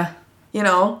 yeah. you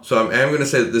know? So I'm going to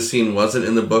say that this scene wasn't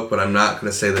in the book, but I'm not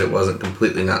going to say that it wasn't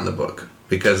completely not in the book.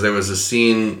 Because there was a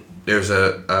scene,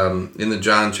 in the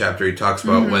Jon chapter, he talks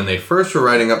about when they first were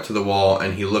riding up to the wall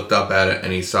and he looked up at it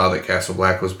and he saw that Castle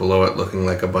Black was below it looking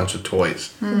like a bunch of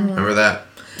toys. Remember that?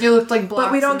 It looked like blocks.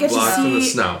 But we don't get to Blocks in the see,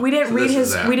 snow. we didn't So read this is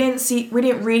his, that. we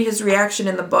didn't read his reaction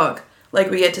in the book, like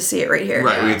we get to see it right here.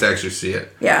 Right, we get to actually see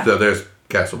it. Yeah. So there's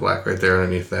Castle Black right there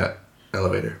underneath that.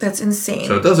 elevator. That's insane.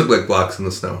 So it does look like blocks in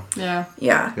the snow. Yeah.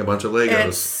 Yeah. Like a bunch of Legos.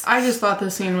 It's, I just thought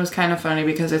this scene was kind of funny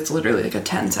because it's literally like a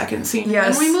 10-second scene.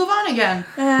 Yes. And we move on again.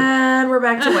 and we're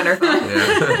back to Winterfell.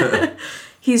 Yeah.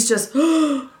 He's just,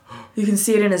 you can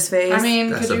see it in his face. I mean,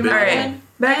 That's could a you bit- imagine?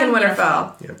 Alright, back in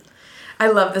Winterfell. Yep. I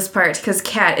love this part because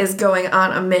Kat is going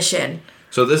on a mission.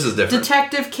 So this is different.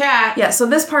 Detective Cat. Yeah, so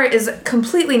this part is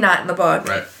completely not in the book.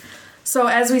 Right. So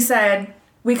as we said,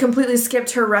 we completely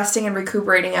skipped her resting and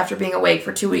recuperating after being awake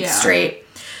for 2 weeks Yeah. straight.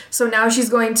 So now she's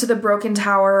going to the broken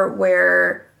tower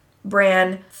where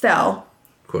Bran fell.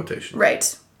 Quotation.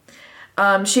 Right.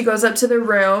 She goes up to the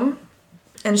room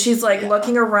and she's like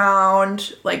looking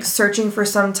around, like searching for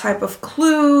some type of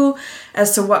clue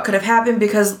as to what could have happened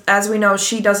because as we know,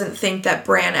 she doesn't think that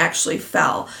Bran actually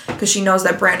fell because she knows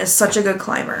that Bran is such a good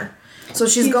climber. So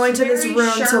she's He's going to this very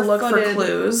room to look for sharp-footed.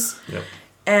 clues. Yep.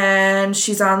 And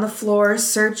she's on the floor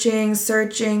searching.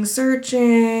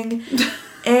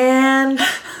 And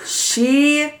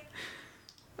she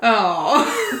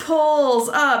Oh. pulls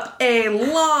up a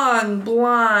long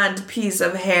blonde piece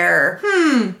of hair.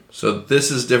 So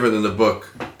this is different than the book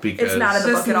because It's not in the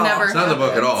This book at all. never it's not in the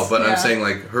book at all. But Yeah. I'm saying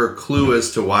like her clue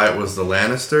as to why it was the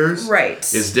Lannisters Right.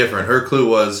 is different. Her clue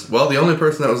was the only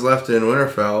person that was left in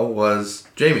Winterfell was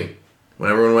Jaime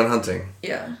when everyone went hunting.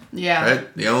 Yeah. Yeah.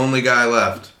 Right. The only guy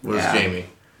left was Yeah. Jaime.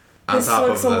 On This top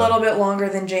looks of a the, little bit longer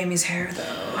than Jaime's hair,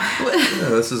 though. Yeah,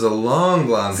 this is a long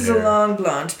blonde This is hair. a long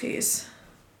blonde piece.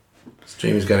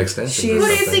 Jaime's got extensions. She's- or What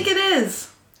do you something. think it is?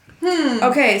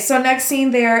 Okay, so next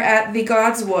scene there at the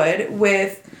Godswood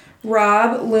with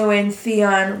Robb, Lewin,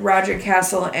 Theon, Roger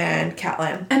Castle, and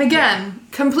Catelyn. And again,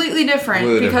 completely different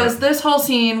Completely because different. this whole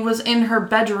scene was in her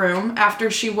bedroom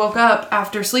after she woke up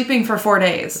after sleeping for 4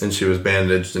 days. And she was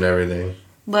bandaged and everything.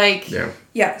 Like, Yeah.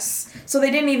 Yes. So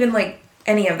they didn't even,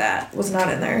 any of that was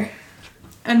not in there.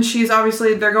 and she's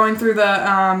obviously, they're going through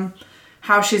the,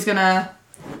 how she's gonna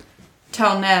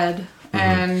tell Ned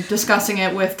and discussing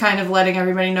it with kind of letting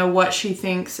everybody know what she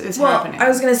thinks is Well, happening. I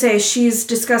was gonna say, she's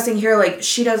discussing here,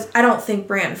 I don't think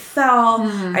Bran fell,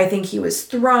 I think he was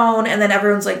thrown, and then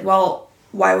everyone's like, well,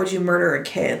 why would you murder a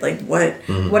kid? What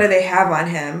do they have on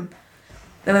him?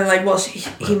 And then well,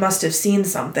 he must have seen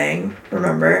something,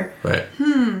 remember? Right.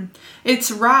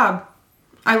 It's Robb.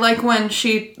 I like when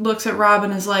she looks at Robb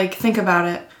and is like, think about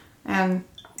it. And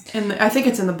I think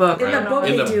it's in the book. In the right? book,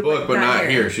 In they the do, book, but not here.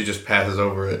 here. She just passes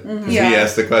over it. 'Cause Yeah. He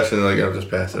asked the question, I'll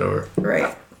just pass it over.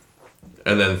 Right.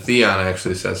 And then Theon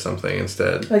actually says something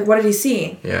instead. What did he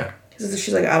see? Yeah.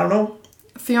 She's like, I don't know.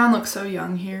 Theon looks so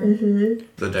young here.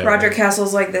 The dagger. Roger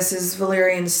Castle's like, this is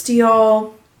Valyrian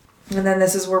steel. And then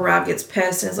this is where Robb gets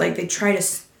pissed and is like, they try to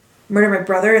murder my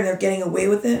brother and they're getting away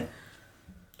with it.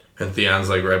 And Theon's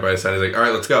right by his side. He's like, all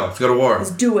right, let's go. Let's go to war. Let's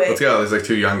do it. Let's go. There's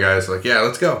two young guys yeah,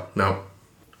 let's go. No.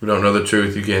 We don't know the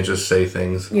truth. You can't just say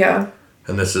things. Yeah.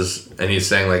 And he's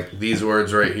saying these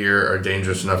words right here are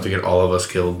dangerous enough to get all of us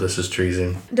killed. This is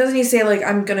treason. Doesn't he say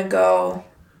I'm gonna go?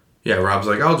 Yeah, Robb's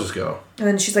like, I'll just go. And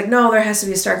then she's like, no, there has to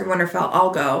be a Stark and Winterfell.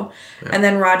 I'll go. Yeah. And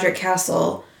then Roger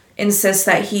Castle insists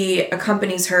that he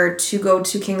accompanies her to go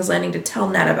to King's Landing to tell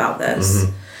Ned about this.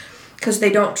 Because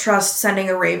they don't trust sending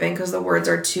a raven because the words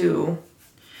are too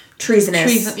treasonous.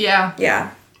 Treason, yeah.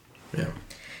 Yeah. Yeah.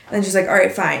 And then she's like, all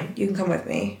right, fine. You can come with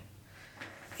me.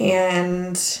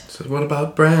 And Says, what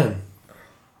about Bran?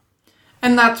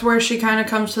 And that's where she kind of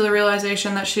comes to the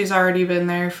realization that she's already been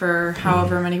there for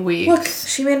however many weeks. look,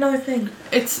 she made another thing.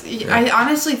 I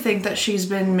honestly think that she's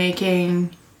been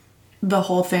making the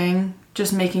whole thing,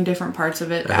 just making different parts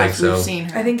of it I think as we've so. seen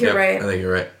her. I think you're Yep, right. I think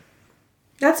you're right.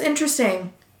 That's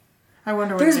interesting. I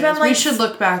wonder what There's it been is. We should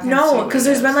look back and see No, what because it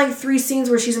there's is. been 3 scenes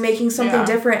where she's making something Yeah.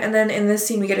 different, and then in this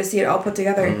scene we get to see it all put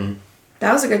together.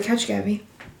 That was a good catch, Gabby.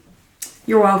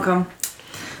 You're welcome.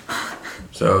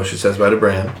 So she says bye to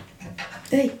Bran.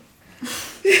 Hey.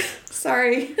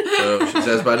 Sorry. So she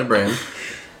says bye to Bran.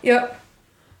 Yep.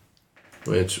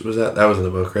 Which was that? That was in the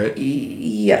book, right?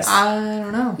 Yes. I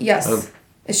don't know. Yes. Oh.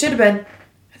 It should have been.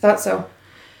 I thought so.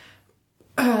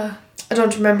 I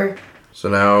don't remember. So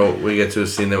now we get to a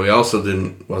scene that we also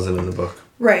wasn't in the book.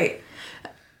 Right.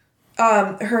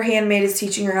 Her handmaid is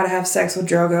teaching her how to have sex with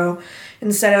Drogo.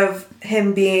 Instead of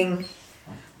him being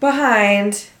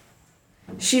behind,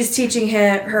 she's teaching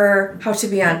her how to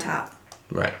be on top.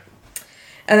 Right.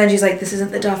 And then she's like, this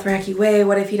isn't the Dothraki way.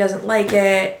 What if he doesn't like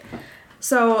it?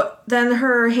 So then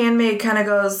her handmaid kind of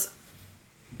goes,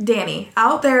 Dany,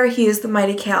 out there he is the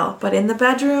mighty Cal, but in the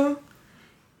bedroom,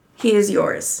 he is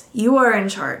yours. You are in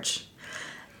charge.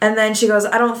 And then she goes,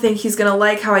 I don't think he's going to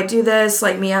like how I do this,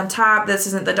 like me on top. This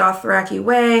isn't the Dothraki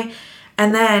way.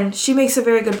 And then she makes a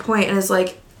very good point and is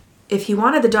like, if he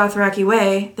wanted the Dothraki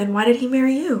way, then why did he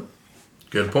marry you?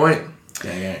 Good point.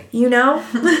 Gang. You know?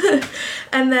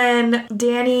 And then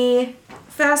Dany,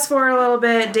 fast forward a little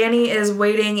bit, Dany is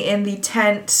waiting in the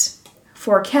tent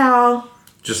for Cal.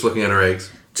 Just looking at her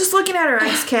eggs. Just looking at her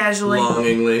eggs casually.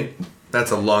 Longingly.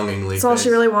 That's a longingly That's all face. she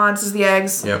really wants is the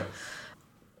eggs. Yep.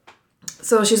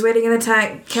 So she's waiting in the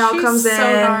tent. Cal She's comes in.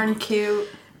 so darn cute.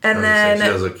 And She then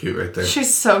does look cute right there.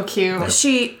 She's so cute.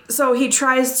 so he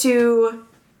tries to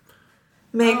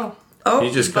make... Oh,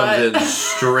 He just comes but- in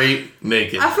straight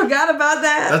naked. I forgot about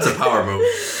that. That's a power move.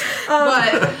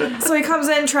 But So he comes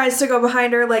in, tries to go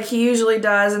behind her like he usually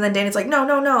does, and then Dany's like,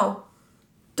 no.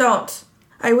 Don't.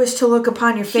 I wish to look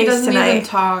upon your he face doesn't tonight. even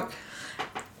talk.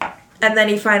 And then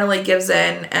he finally gives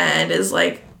in and is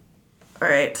like, all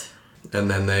right. And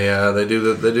then they do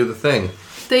the thing.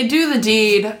 They do the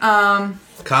deed.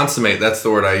 Consummate. That's the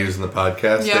word I use in the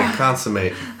podcast. Yeah. They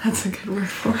consummate. That's a good word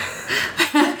for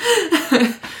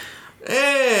it.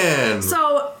 And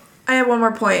So, I have one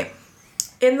more point.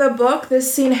 In the book,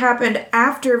 this scene happened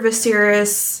after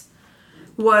Viserys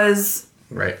was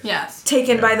right. Yes.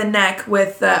 taken by the neck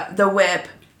with the whip.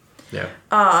 Yeah.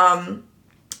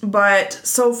 But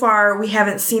so far, we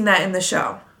haven't seen that in the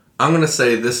show. I'm gonna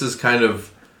say this is kind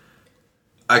of.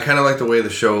 I kind of like the way the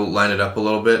show lined it up a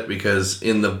little bit because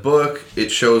in the book it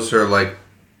shows her like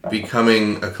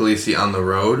becoming a Khaleesi on the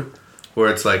road, where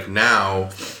it's like now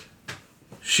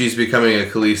she's becoming a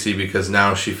Khaleesi because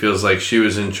now she feels like she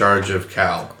was in charge of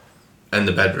Cal and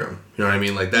the bedroom. You know what I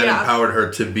mean? Like that Yeah. empowered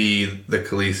her to be the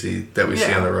Khaleesi that we see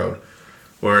Yeah. on the road.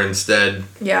 Where instead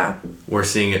Yeah. we're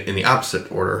seeing it in the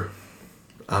opposite order.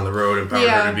 On the road empowered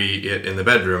Yeah. her to be it in the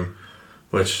bedroom,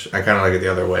 which I kind of like it the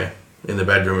other way. In the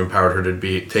bedroom empowered her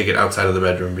to take it outside of the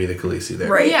bedroom and be the Khaleesi there.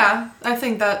 Right. Yeah, I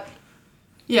think that.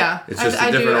 Yeah, It's just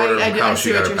a different order of how she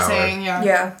see got what her you're power. saying. Yeah.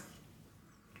 Yeah.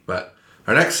 But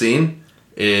our next scene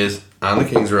is on the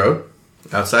King's Road,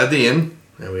 outside the inn,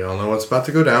 and we all know what's about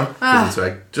to go down. 'Cause It's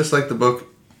like just like the book,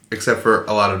 except for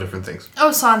a lot of different things. Oh,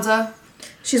 Sansa.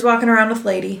 She's walking around with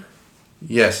Lady.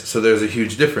 Yes, so there's a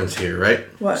huge difference here, right?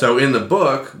 What? So in the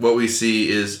book, what we see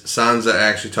is Sansa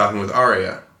actually talking with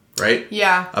Arya, right?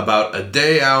 Yeah. About a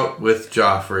day out with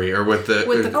Joffrey, or with the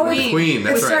queen.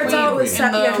 That's It right. starts out with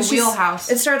In the yeah, 'cause she's-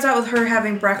 wheelhouse. It starts out with her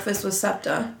having breakfast with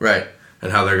Septa. Right.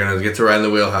 And how they're going to get to ride in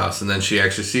the wheelhouse. And then she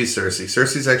actually sees Cersei.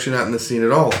 Cersei's actually not in the scene at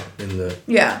all.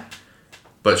 Yeah.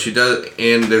 But she does.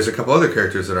 And there's a couple other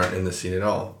characters that aren't in the scene at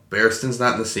all. Barristan's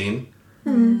not in the scene.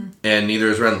 Mm-hmm. And neither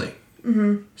is Renly.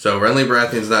 Mm-hmm. So Renly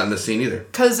Baratheon's not in the scene either.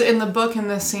 Because in the book, in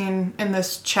this scene, in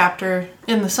this chapter,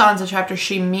 in the Sansa chapter,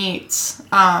 she meets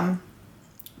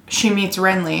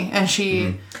Renly, and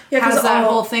she Yeah, 'cause has that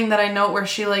all- whole thing that I note where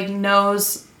she like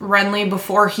knows Renly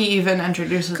before he even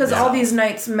introduces. Because all these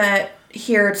knights met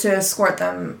here to escort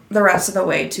them the rest of the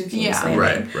way to King's Yeah.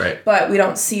 Landing. Right. But we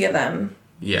don't see them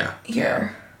Yeah.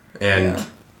 here. And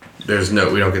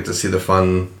we don't get to see the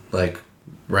fun, like,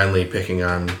 Renly picking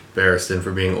on Barristan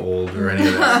for being old or any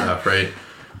of that stuff, right?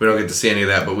 We don't get to see any of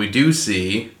that, but we do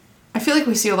see I feel like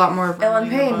we see a lot more of Renly Ellen in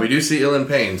the Payne. book. We do see Ilan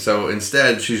Payne. So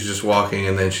instead, she's just walking,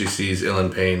 and then she sees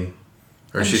Ilan Payne,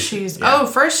 or And she's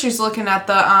first she's looking at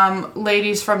the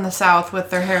ladies from the south with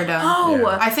their hair done. Oh,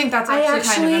 Yeah. I think that's I actually kind of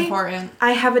actually- important.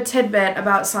 I have a tidbit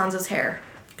about Sansa's hair.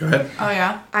 Go ahead. Oh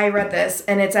yeah. I read this,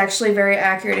 and it's actually very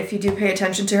accurate if you do pay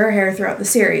attention to her hair throughout the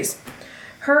series.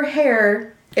 Her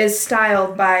hair is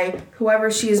styled by whoever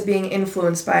she is being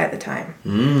influenced by at the time.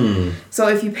 So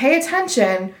if you pay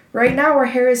attention, right now her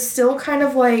hair is still kind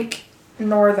of like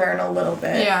northern a little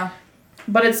bit. Yeah.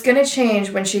 But it's going to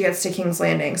change when she gets to King's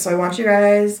Landing. So I want you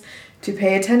guys to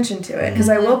pay attention to it, because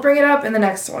I will bring it up in the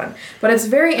next one. But it's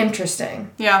very interesting.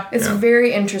 Yeah. It's Yeah.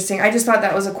 very interesting. I just thought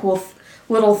that was a cool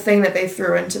little thing that they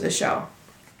threw into the show.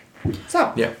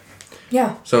 So, Yeah.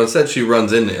 yeah. So instead, she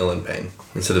runs into Ilan Payne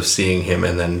instead of seeing him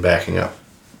and then backing up.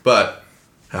 But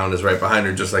Hound is right behind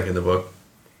her, just like in the book,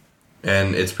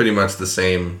 and it's pretty much the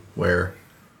same.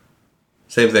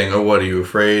 Same thing. Oh, what are you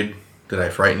afraid? Did I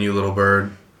frighten you, little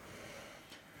bird?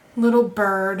 Little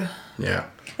bird. Yeah.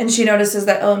 And she notices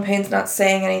that Ellen Payne's not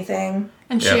saying anything.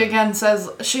 And Yeah. she again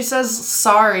says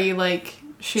sorry, like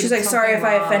She's like, sorry if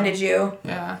I offended you.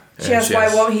 Yeah. She And asks, why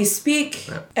won't he speak?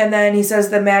 Yeah. And then he says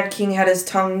the Mad King had his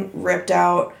tongue ripped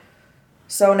out.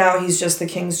 So now he's just the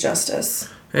King's Justice.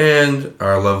 And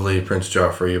our lovely Prince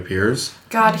Joffrey appears.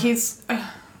 God, he's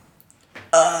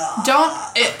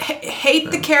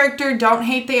hate the character, don't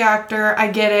hate the actor. I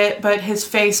get it, but his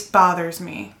face bothers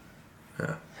me.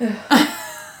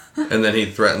 And then he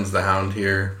threatens the Hound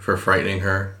here for frightening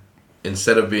her.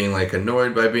 Instead of being like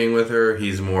annoyed by being with her,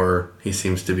 he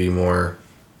seems to be more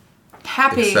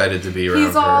happy. excited to be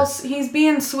around her. He's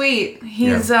being sweet.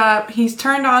 He's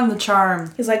turned on the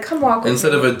charm. He's like, come walk with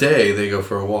Instead me. of a day, they go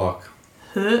for a walk.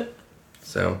 Huh?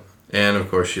 So, and of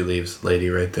course she leaves Lady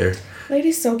right there.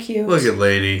 Lady's so cute. Look at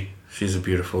Lady. She's a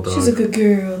beautiful dog. She's a good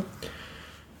girl.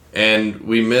 And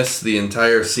we miss the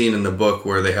entire scene in the book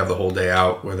where they have the whole day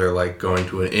out, where they're like going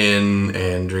to an inn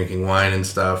and drinking wine and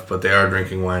stuff, but they are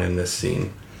drinking wine in this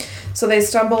scene. So they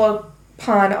stumble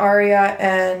upon Arya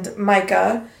and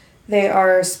Micah. They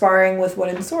are sparring with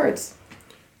wooden swords.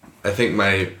 I think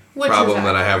my Which problem is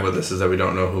that? that I have with this is that we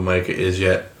don't know who Micah is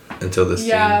yet until this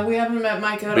Yeah, scene. we haven't met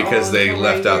Micah at all. Because they until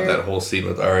left right out here. that whole scene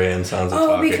with Arya and Sansa Oh,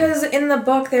 talking. because in the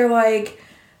book they're like,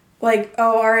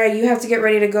 oh, Arya, you have to get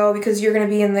ready to go because you're going to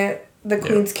be in the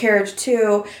queen's carriage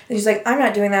too. And she's like, I'm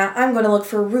not doing that. I'm going to look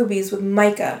for rubies with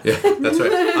Micah. Yeah, that's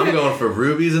right. I'm going for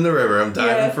rubies in the river. I'm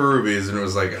diving Yeah. for rubies. And it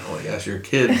was like, oh my gosh, you're a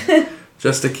kid.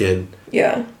 Just a kid.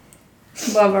 Yeah.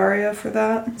 Love Arya for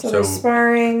that. So they're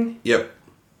sparring. Yep.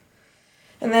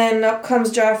 And then up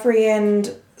comes Joffrey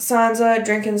and Sansa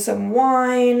drinking some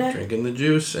wine. Drinking the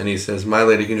juice. And he says, my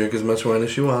lady can drink as much wine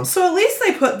as she wants. So at least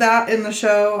they put that in the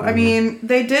show. I mean,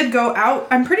 they did go out.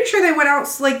 I'm pretty sure they went out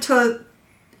like to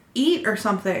eat or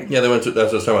something. Yeah, they went to, that's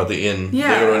what I was talking about, the inn.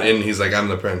 Yeah. They go to an inn, he's like, I'm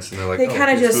the prince. And they're like, They oh,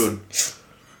 kind of here's just...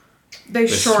 food. They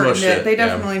shortened smushed it. it, They yeah.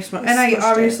 definitely smushed. They And smushed it.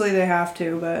 obviously they have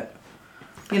to, but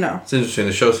you know. It's interesting.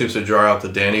 The show seems to draw out the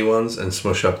Dany ones and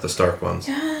smush up the Stark ones.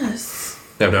 Yes.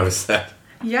 I've noticed that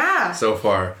Yeah. so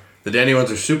far. The Dany ones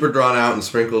are super drawn out and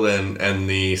sprinkled in, and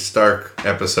the Stark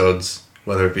episodes,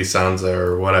 whether it be Sansa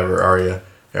or whatever, Arya,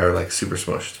 are like super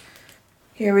smushed.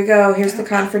 Here we go. Here's the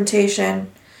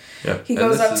confrontation. Yeah. He And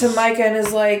goes this up to is- Micah and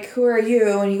is like, who are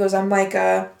you? And he goes, I'm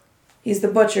Micah. He's the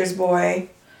butcher's boy.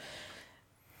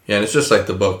 Yeah, and it's just like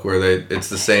the book where it's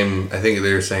the same. I think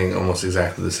they're saying almost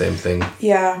exactly the same thing.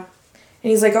 Yeah. And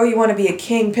he's like, oh, you want to be a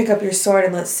king? Pick up your sword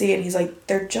and let's see it. He's like,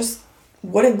 they're just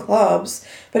wooden clubs.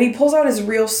 But he pulls out his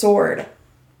real sword.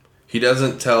 He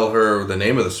doesn't tell her the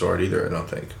name of the sword either, I don't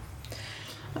think.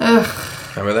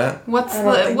 Ugh. Remember that? What's I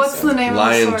don't the think What's so. the name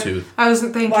Lion of the sword? Tooth. I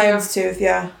wasn't thinking Lion's tooth,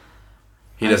 yeah.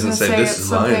 He I was doesn't gonna say say this it's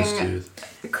is Lion's something-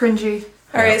 Tooth. cringy.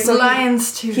 All right, so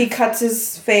Lion's tooth. he cuts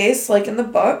his face like in the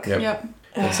book. Yep. Yep.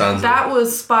 And Sansa. That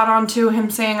was spot on too. Him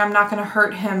saying I'm not going to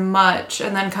hurt him much,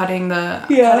 and then cutting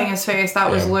Yeah. his face.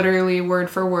 That was Yeah. literally word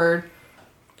for word.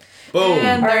 Boom!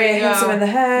 And- There Arya you hits go. him in the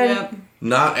head. Yep.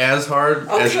 Not as hard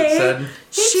as it Okay. said.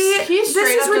 He This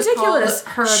straight is up just called ridiculous.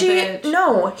 her a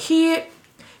bitch.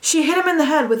 She hit him in the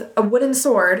head with a wooden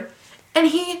sword, and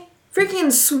he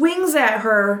freaking swings at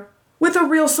her with a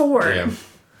real sword. Yeah.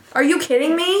 Are you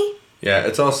kidding me? Yeah,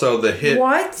 it's also the hit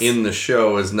What? in the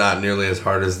show is not nearly as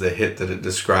hard as the hit that it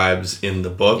describes in the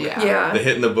book. Yeah. Yeah. The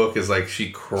hit in the book is like she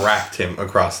cracked him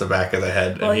across the back of the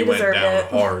head Well, and he he went deserved down it.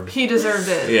 hard. He deserved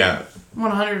it. Yeah.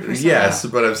 100%. Yes,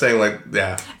 but I'm saying like,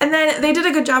 yeah. And then they did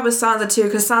a good job with Sansa too,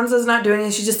 because Sansa's not doing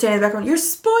it. She's just standing in the background. You're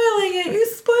spoiling it. You're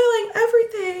spoiling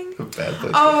everything. A bad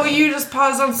place Oh, to be. you just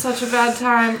paused on such a bad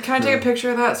time. Can I take a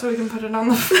picture of that so we can put it on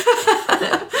the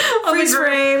Freeze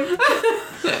frame.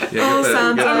 Yeah,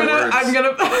 Sansa. get the words. I'm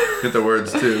gonna Get the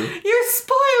words too. You're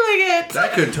spoiling it.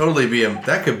 That could totally be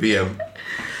that could be a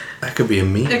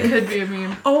meme. It could be a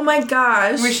meme. Oh my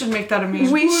gosh. We should make that a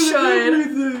meme. We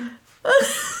should.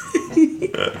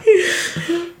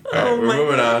 Alright, we're my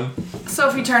moving on.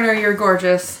 Sophie Turner, you're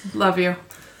gorgeous. Love you.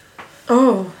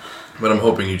 Oh. But I'm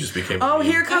hoping you just became a Oh, meme.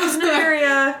 here comes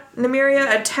Nymeria.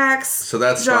 Nymeria attacks So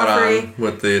that's spot Joffrey. on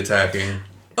with the attacking.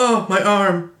 Oh, my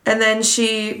arm. And then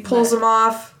she pulls him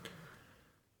off.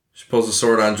 She pulls a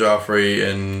sword on Joffrey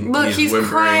and Look, he's whimpering.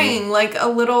 crying like a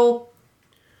little.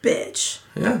 Bitch.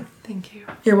 Yeah, Thank you.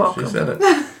 You're welcome. she said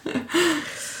it.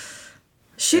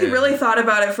 She Yeah. really thought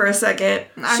about it for a second.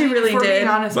 She really if we're did. being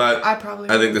honest, But I probably.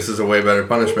 I think this is a way better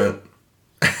punishment.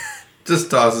 Just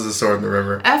tosses a sword in the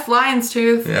river. F Lion's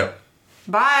Tooth. Yep.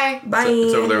 Bye. Bye.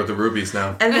 It's over there with the rubies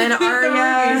now. And then The Arya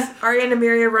rubies. and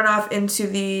Nymeria run off into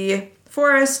the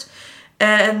forest,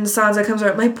 and Sansa comes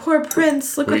out. My poor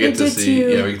prince, look We what they get to did to see, you.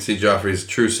 yeah, we can see Joffrey's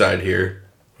true side here.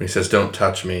 When he says, "Don't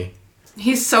touch me."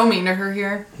 He's so mean to her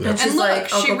here. And she's And look,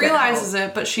 like, "I'll she go get realizes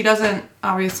it, but she doesn't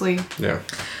obviously. Yeah.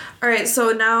 All right, so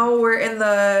now we're in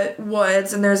the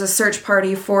woods, and there's a search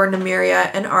party for Nymeria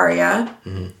and Arya.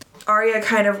 Mm-hmm. Arya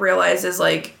kind of realizes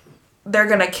like they're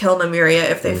gonna kill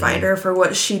Nymeria if they find her for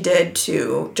what she did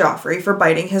to Joffrey for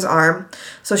biting his arm.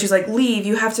 So she's like, "Leave!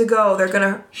 You have to go. They're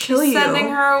gonna kill you." Sending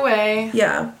her away.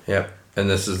 Yeah. Yep. And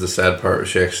this is the sad part where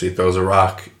she actually throws a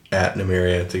rock at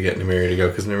Nymeria to get Nymeria to go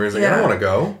because Nymeria's like, "I Yeah. don't want to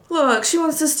go." Look, she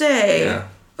wants to stay. Yeah.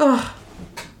 Ugh.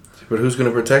 But who's going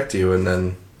to protect you?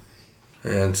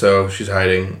 And so she's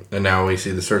hiding, and now we see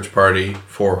the search party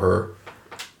for her.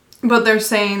 But they're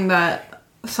saying that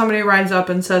somebody rides up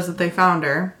and says that they found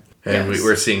her. And Yes.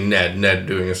 we're seeing Ned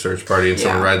doing a search party, and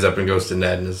someone Yeah. rides up and goes to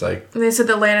Ned and is like, They said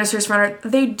the Lannisters found her.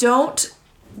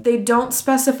 They don't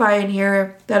specify in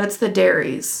here that it's the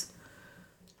Darrys.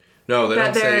 no, they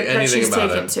That don't say that anything she's about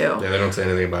taken it. to. Yeah, they don't say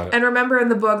anything about it. And remember in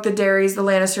the book, the Darrys, the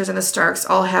Lannisters, and the Starks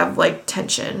all have, like,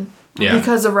 tension. Yeah.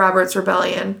 Because of Robert's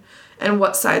rebellion and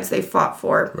what sides they fought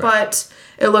for. But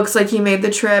it looks like he made the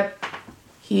trip.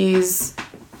 He's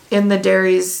in the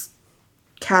Darrys'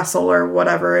 castle or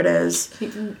whatever it is.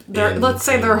 Let's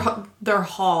say their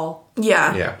hall.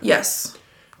 Yeah. Yeah. Yes.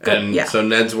 Good. And Yeah. so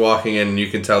Ned's walking in, and you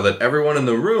can tell that everyone in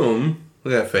the room,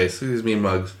 look at that face, look at these mean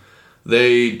mugs,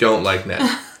 they don't like Ned.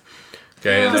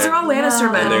 Okay, and Because they're all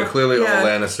Lannister men. and they're clearly Yeah. all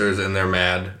Lannisters, and they're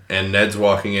mad. And Ned's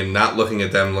walking in, not looking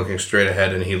at them, looking straight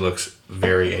ahead, and he looks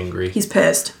very angry. He's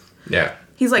pissed. Yeah.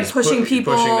 He's like pushing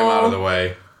people. Pushing them out of the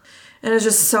way. And is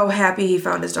just so happy he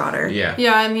found his daughter. Yeah.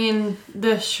 Yeah, I mean,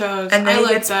 this shows. And then I he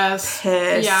like gets this.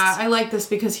 pissed. Yeah, I like this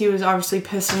because he was obviously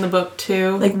pissed in the book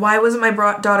too. Like, why wasn't my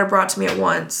daughter brought to me at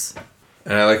once?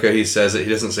 And I like how he says it. He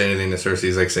doesn't say anything to Cersei.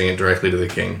 He's like saying it directly to the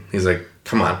king. He's like,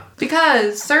 come on.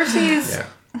 Because Cersei's. Yeah.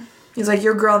 He's like,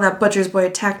 your girl and that butcher's boy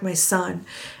attacked my son.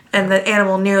 And the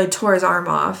animal nearly tore his arm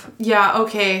off. Yeah,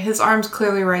 okay, his arm's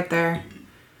clearly right there.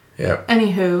 Yeah.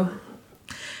 Anywho.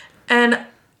 And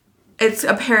it's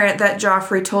apparent that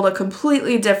Joffrey told a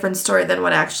completely different story than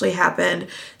what actually happened,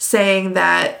 saying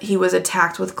that he was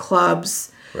attacked with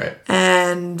clubs Right.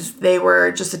 and they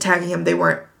were just attacking him.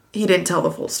 He didn't tell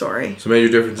the full story. So major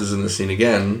differences in the scene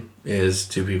again is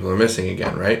two people are missing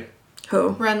again, right?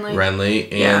 Who? Renly. Renly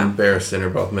and Yeah. Barristan are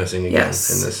both missing again Yes.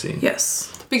 in this scene. Yes.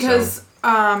 Because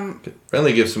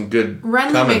Renly gives some good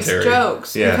Renly makes commentary.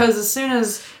 jokes. Yeah. Because as soon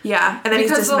as. Yeah, and then he's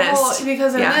Because dismissed.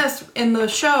 because Yeah. in the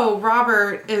show,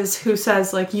 Robert is who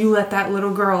says, like, you let that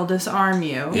little girl disarm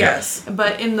you. Yes.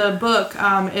 But in the book,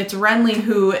 it's Renly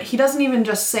who, he doesn't even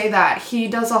just say that. He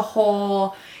does a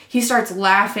whole, he starts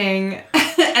laughing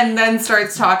and then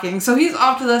starts talking. So he's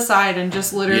off to the side and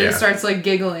just literally Yeah. starts, like,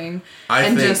 giggling I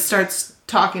and think- just starts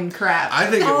talking crap. I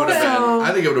think it would have Also- been.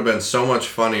 I think it would have been so much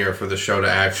funnier for the show to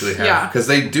actually have, Yeah. because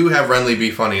they do have Renly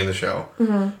be funny in the show.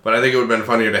 Mm-hmm. But I think it would have been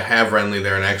funnier to have Renly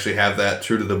there and actually have that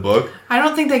true to the book. I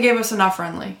don't think they gave us enough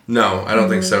Renly. No, I don't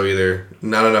think so either.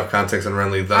 Not enough context on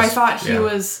Renly. Thus, I thought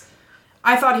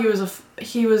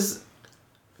he was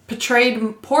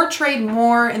portrayed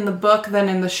more in the book than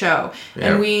in the show.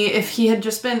 Yeah. And if he had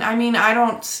just been, I mean, I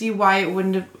don't see why it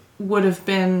would have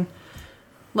been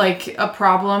like a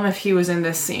problem if he was in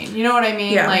this scene. You know what I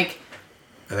mean? Yeah. Like,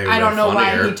 I, think it I would don't have know been why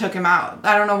funnier. he took him out.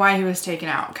 I don't know why he was taken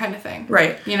out, kind of thing.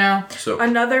 Right. You know? So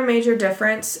Another major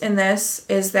difference in this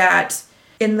is that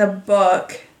in the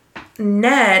book,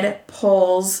 Ned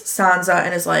pulls Sansa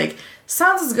and is like,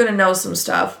 Sansa's gonna know some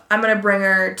stuff. I'm gonna bring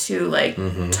her to, like,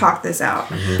 talk this out.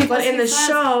 But in the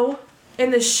show,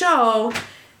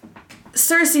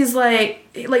 Cersei's like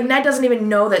Ned doesn't even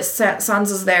know that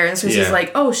Sansa's there, and Cersei's Yeah.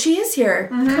 like, oh, she is here.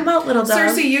 Come out, little dove.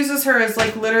 Cersei uses her as,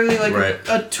 like, literally, like, Right.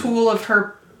 a tool of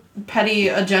her petty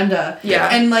agenda. Yeah.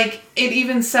 And, like, it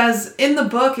even says, in the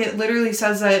book, it literally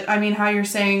says that, I mean, how you're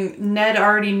saying Ned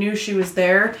already knew she was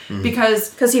there,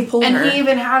 because he pulled her. he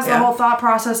even has the Yeah. whole thought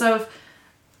process of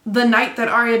the night that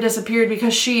Arya disappeared,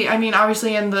 because I mean,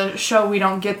 obviously in the show we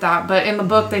don't get that, but in the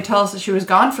book they tell us that she was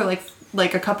gone for,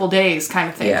 like a couple days kind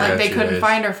of thing. Yeah. Like, they 2 couldn't days.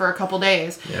 find her for a couple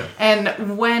days. Yeah.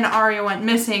 And when Arya went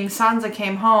missing, Sansa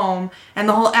came home, and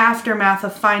the whole aftermath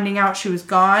of finding out she was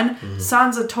gone,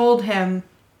 Sansa told him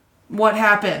what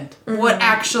happened, what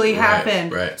actually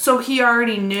happened. right. So he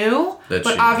already knew, That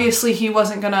but she- obviously he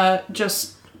wasn't gonna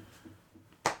just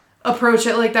approach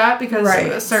it like that because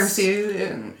Right.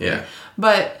 Cersei. yeah.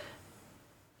 But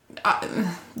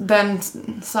then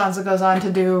Sansa goes on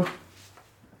to do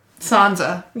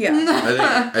Sansa.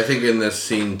 Yeah. I think in this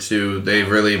scene too, they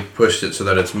really pushed it so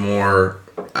that it's more,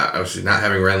 obviously not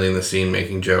having Renly in the scene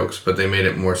making jokes, but they made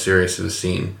it more serious of a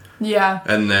scene, Yeah.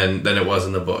 and than it was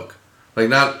in the book. Like,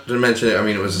 not to mention it, I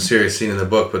mean, it was a serious scene in the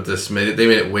book, but they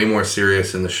made it way more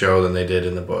serious in the show than they did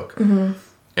in the book. Mm-hmm.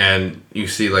 And you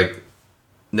see, like,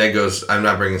 Ned goes, "I'm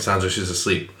not bringing Sansa, she's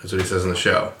asleep." That's what he says in the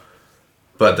show.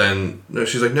 But then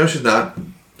she's like, "No, she's not."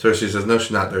 Cersei says, "No,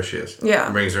 she's not. There she is." Yeah.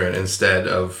 And brings her in instead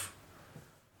of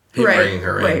him Right, bringing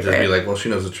her in. right, Just be right. like, "Well, she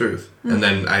knows the truth." And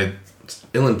then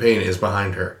Ilan Payne is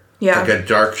behind her. Yeah. Like a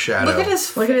dark shadow. Look at his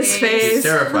face. It's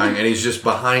terrifying, and he's just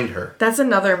behind her. That's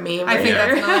another meme I right think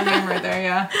there. that's another name right there,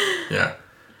 yeah. Yeah.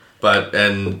 But,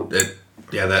 and it,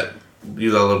 yeah, that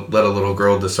you let a little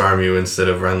girl disarm you instead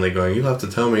of Renly going, you have to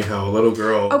tell me how a little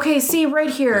girl... Okay, see, right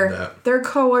here, they're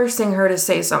coercing her to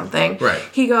say something. Right.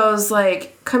 He goes,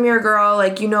 like, come here, girl,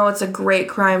 like, you know it's a great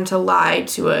crime to lie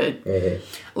to a...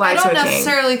 I don't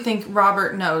necessarily think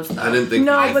Robert knows, though. I didn't think...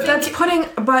 No, but that's putting...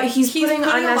 But he's putting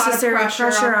unnecessary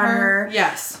pressure on her.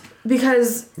 Yes.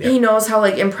 Because he knows how,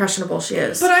 like, impressionable she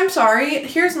is. But I'm sorry,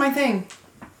 here's my thing.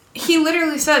 He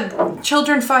literally said,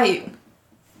 children fight.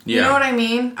 Yeah. You know what I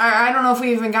mean? I don't know if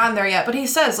we've even gotten there yet, but he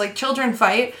says, like, children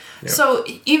fight. Yep. So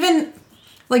even,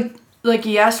 like,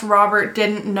 yes, Robert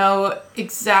didn't know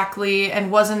exactly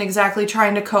and wasn't exactly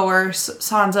trying to coerce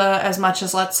Sansa as much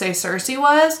as, let's say, Cersei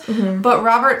was. Mm-hmm. But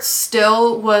Robert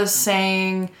still was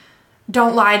saying,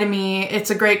 don't lie to me,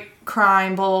 it's a great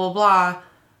crime, blah, blah, blah.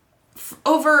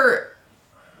 Over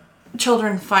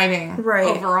children fighting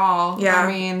overall. Yeah.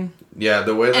 I mean... Yeah,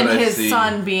 the way that I see... And his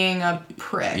son being a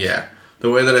prick. Yeah. The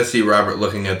way that I see Robert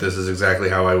looking at this is exactly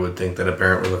how I would think that a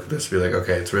parent would look at this and be like,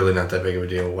 okay, it's really not that big of a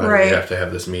deal. Why do we have to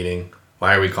have this meeting?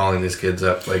 Why are we calling these kids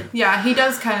up? Like, yeah, he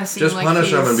does kind of seem just like punish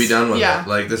them and be done with it.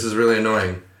 Like, this is really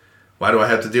annoying. Why do I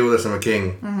have to deal with this? I'm a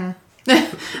king.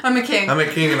 Mm-hmm. I'm a king. I'm a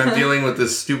king and I'm dealing with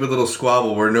this stupid little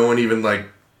squabble where no one even, like,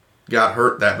 got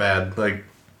hurt that bad. Like,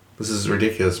 this is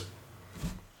ridiculous.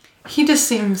 He just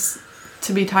seems...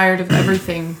 to be tired of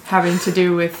everything having to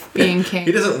do with being king.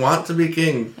 He doesn't want to be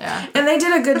king. Yeah. And they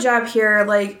did a good job here.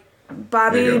 Like,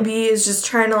 Bobby B is just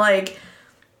trying to, like,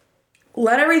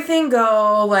 let everything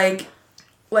go. Like,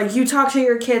 you talk to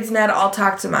your kids, Ned, I'll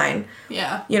talk to mine.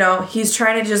 Yeah. You know, he's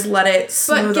trying to just let it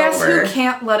smooth over. But guess who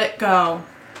can't let it go?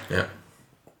 Yeah.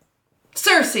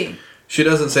 Cersei. She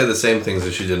doesn't say the same things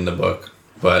that she did in the book,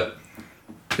 but...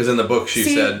 Because in the book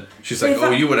she's like,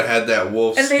 oh, you would have had that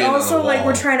wolf skin on the wall. And they also, like,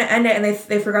 were trying to end it, and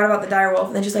they forgot about the dire wolf,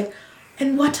 and then she's like,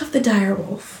 and what of the dire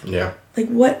wolf? Yeah. Like,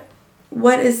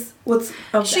 what's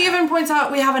of She even points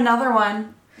out, we have another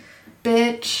one.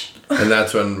 Bitch. And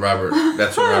that's when Robert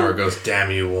goes,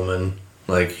 damn you, woman.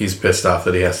 Like, he's pissed off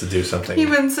that he has to do something. He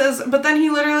even says, but then he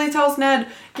literally tells Ned,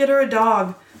 get her a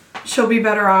dog. She'll be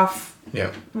better off.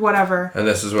 Yeah. Whatever. And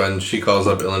this is when she calls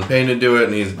up Ilan Payne to do it,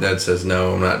 and Ned says,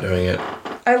 no, I'm not doing it.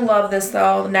 I love this,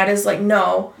 though. Ned is like,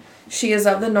 no, she is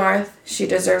of the North. She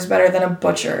deserves better than a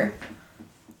butcher.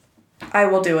 I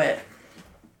will do it.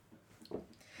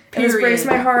 And this breaks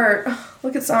my heart.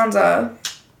 Look at Sansa.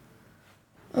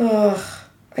 Ugh.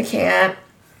 I can't.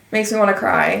 Makes me want to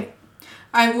cry.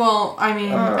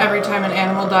 Every time an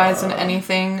animal dies in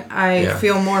anything, I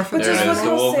feel more for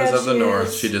the wolf is of the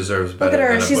North. She deserves better. Look at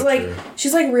her, and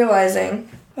she's like realizing.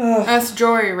 Ugh. That's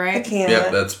Jory, right? I can't.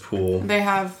 Yep, that's Poole. They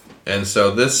have. And so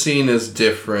this scene is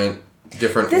different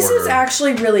This order. is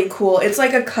actually really cool. It's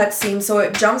like a cut scene, so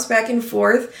it jumps back and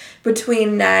forth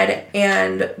between Ned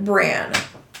and Bran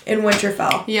in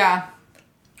Winterfell. Yeah.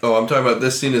 Oh, I'm talking about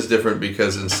this scene is different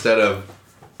because instead of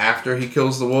after he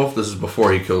kills the wolf, this is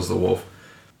before he kills the wolf.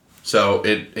 So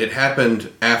it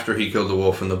happened after he killed the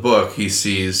wolf in the book. He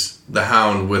sees the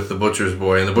hound with the butcher's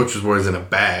boy, and the butcher's boy is in a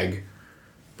bag,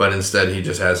 but instead he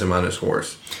just has him on his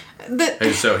horse.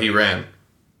 And so he ran.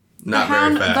 Not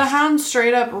very fast. The hound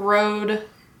straight up rode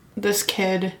this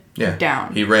kid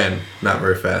down. He ran not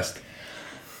very fast.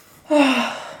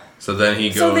 So then he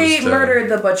goes. So they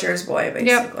murdered the butcher's boy,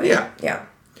 basically. Yep. Yeah.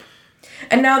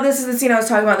 And now this is the scene I was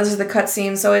talking about. This is the cut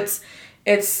scene. So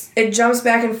it jumps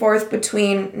back and forth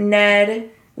between Ned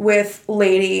with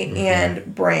Lady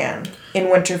and Bran in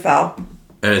Winterfell.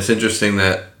 And it's interesting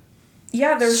that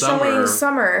they're showing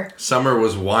Summer. Summer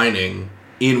was whining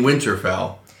in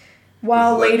Winterfell.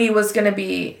 While Lady was going to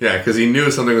be... Yeah, because he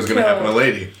knew something was going to happen to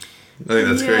Lady. I think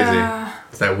that's crazy.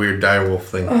 It's that weird direwolf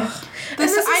thing.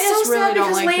 This is so sad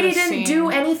because Lady didn't do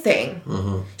anything.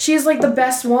 Mm-hmm. She's like the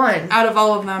best one. Out of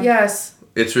all of them. Yes.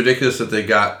 It's ridiculous that they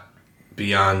got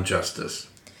beyond justice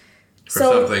for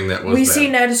something that was we bad. see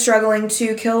Ned struggling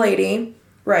to kill Lady,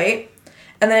 right?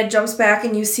 And then it jumps back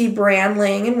and you see Bran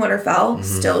laying in Winterfell,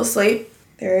 still asleep.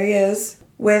 There he is,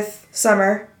 with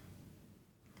Summer.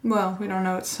 Well, we don't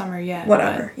know it's Summer yet.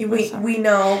 Whatever. We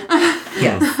know.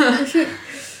 Yes.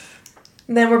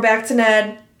 And then we're back to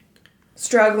Ned,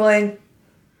 struggling.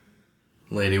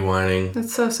 Lady whining.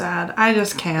 It's so sad. I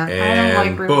just can't. And I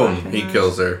don't like boom, he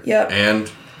kills her. Yep.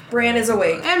 And Bran is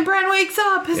awake. And Bran wakes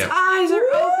up. His eyes are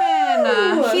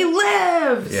open. He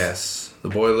lives. Yes. The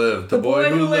boy lived. The boy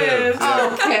who lived.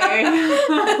 Okay.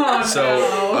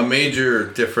 So a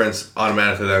major difference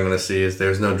automatically that I'm going to see is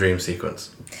there's no dream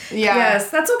sequence. Yeah.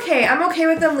 Yes, that's okay. I'm okay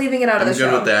with them leaving it out of the show.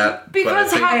 I'm good with that.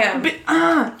 Because I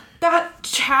am. That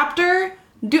chapter,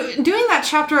 doing that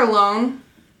chapter alone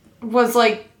was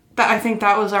like, I think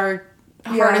that was our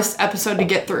hardest episode to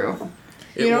get through.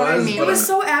 You know what I mean? It was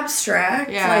so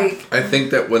abstract. Yeah. Like, I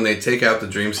think that when they take out the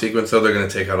dream sequence, though, they're going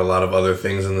to take out a lot of other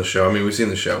things in the show. I mean, we've seen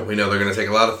the show. We know they're going to take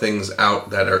a lot of things out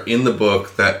that are in the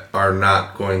book that are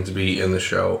not going to be in the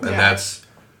show. And that's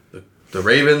the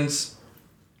Ravens.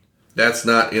 That's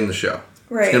not in the show.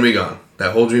 right. It's going to be gone.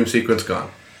 That whole dream sequence gone.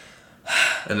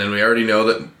 And then we already know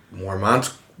that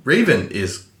Mormont's Raven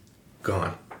is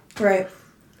gone. Right.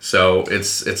 So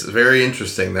it's very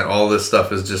interesting that all this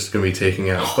stuff is just going to be taken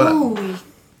out. Holy. But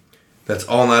that's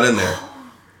all not in there.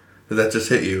 Did that just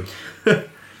hit you?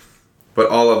 But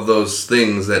all of those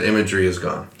things, that imagery is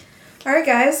gone. All right,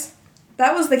 guys.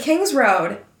 That was the King's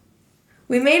Road.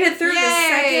 We made it through the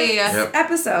Yay! second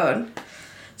episode.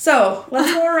 So,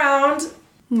 let's go around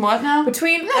What now?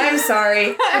 between 1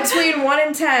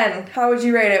 and 10. How would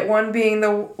you rate it? 1 being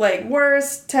the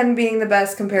worst, 10 being the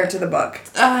best compared to the book.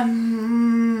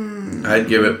 I'd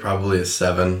give it probably a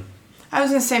 7. I was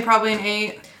gonna say probably an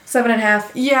 8.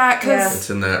 7.5. Yeah, because It's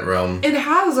in that realm. it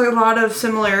has a lot of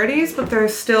similarities, but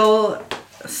there's still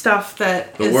stuff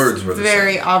that The is words were the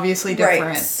very same. obviously different.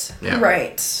 Right. Yeah.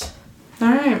 Right. All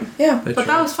right. Yeah. They But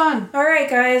that tried. was fun. All right,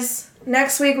 guys.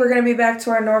 Next week, we're going to be back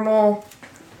to our normal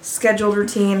scheduled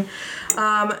routine.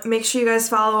 Make sure you guys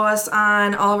follow us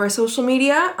on all of our social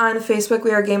media. On Facebook,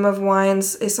 we are Game of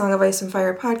Wines, a Song of Ice and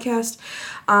Fire podcast.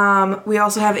 We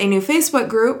also have a new Facebook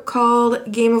group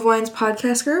called Game of Wines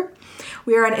Podcast Group.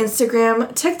 We are on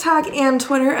Instagram, TikTok, and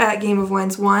Twitter at Game of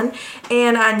Wines 1,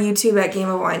 and on YouTube at Game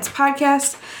of Wines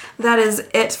Podcast. That is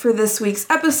it for this week's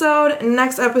episode.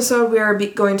 Next episode, we are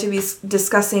going to be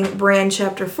discussing Bran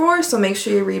Chapter 4, so make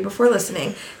sure you read before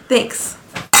listening. Thanks.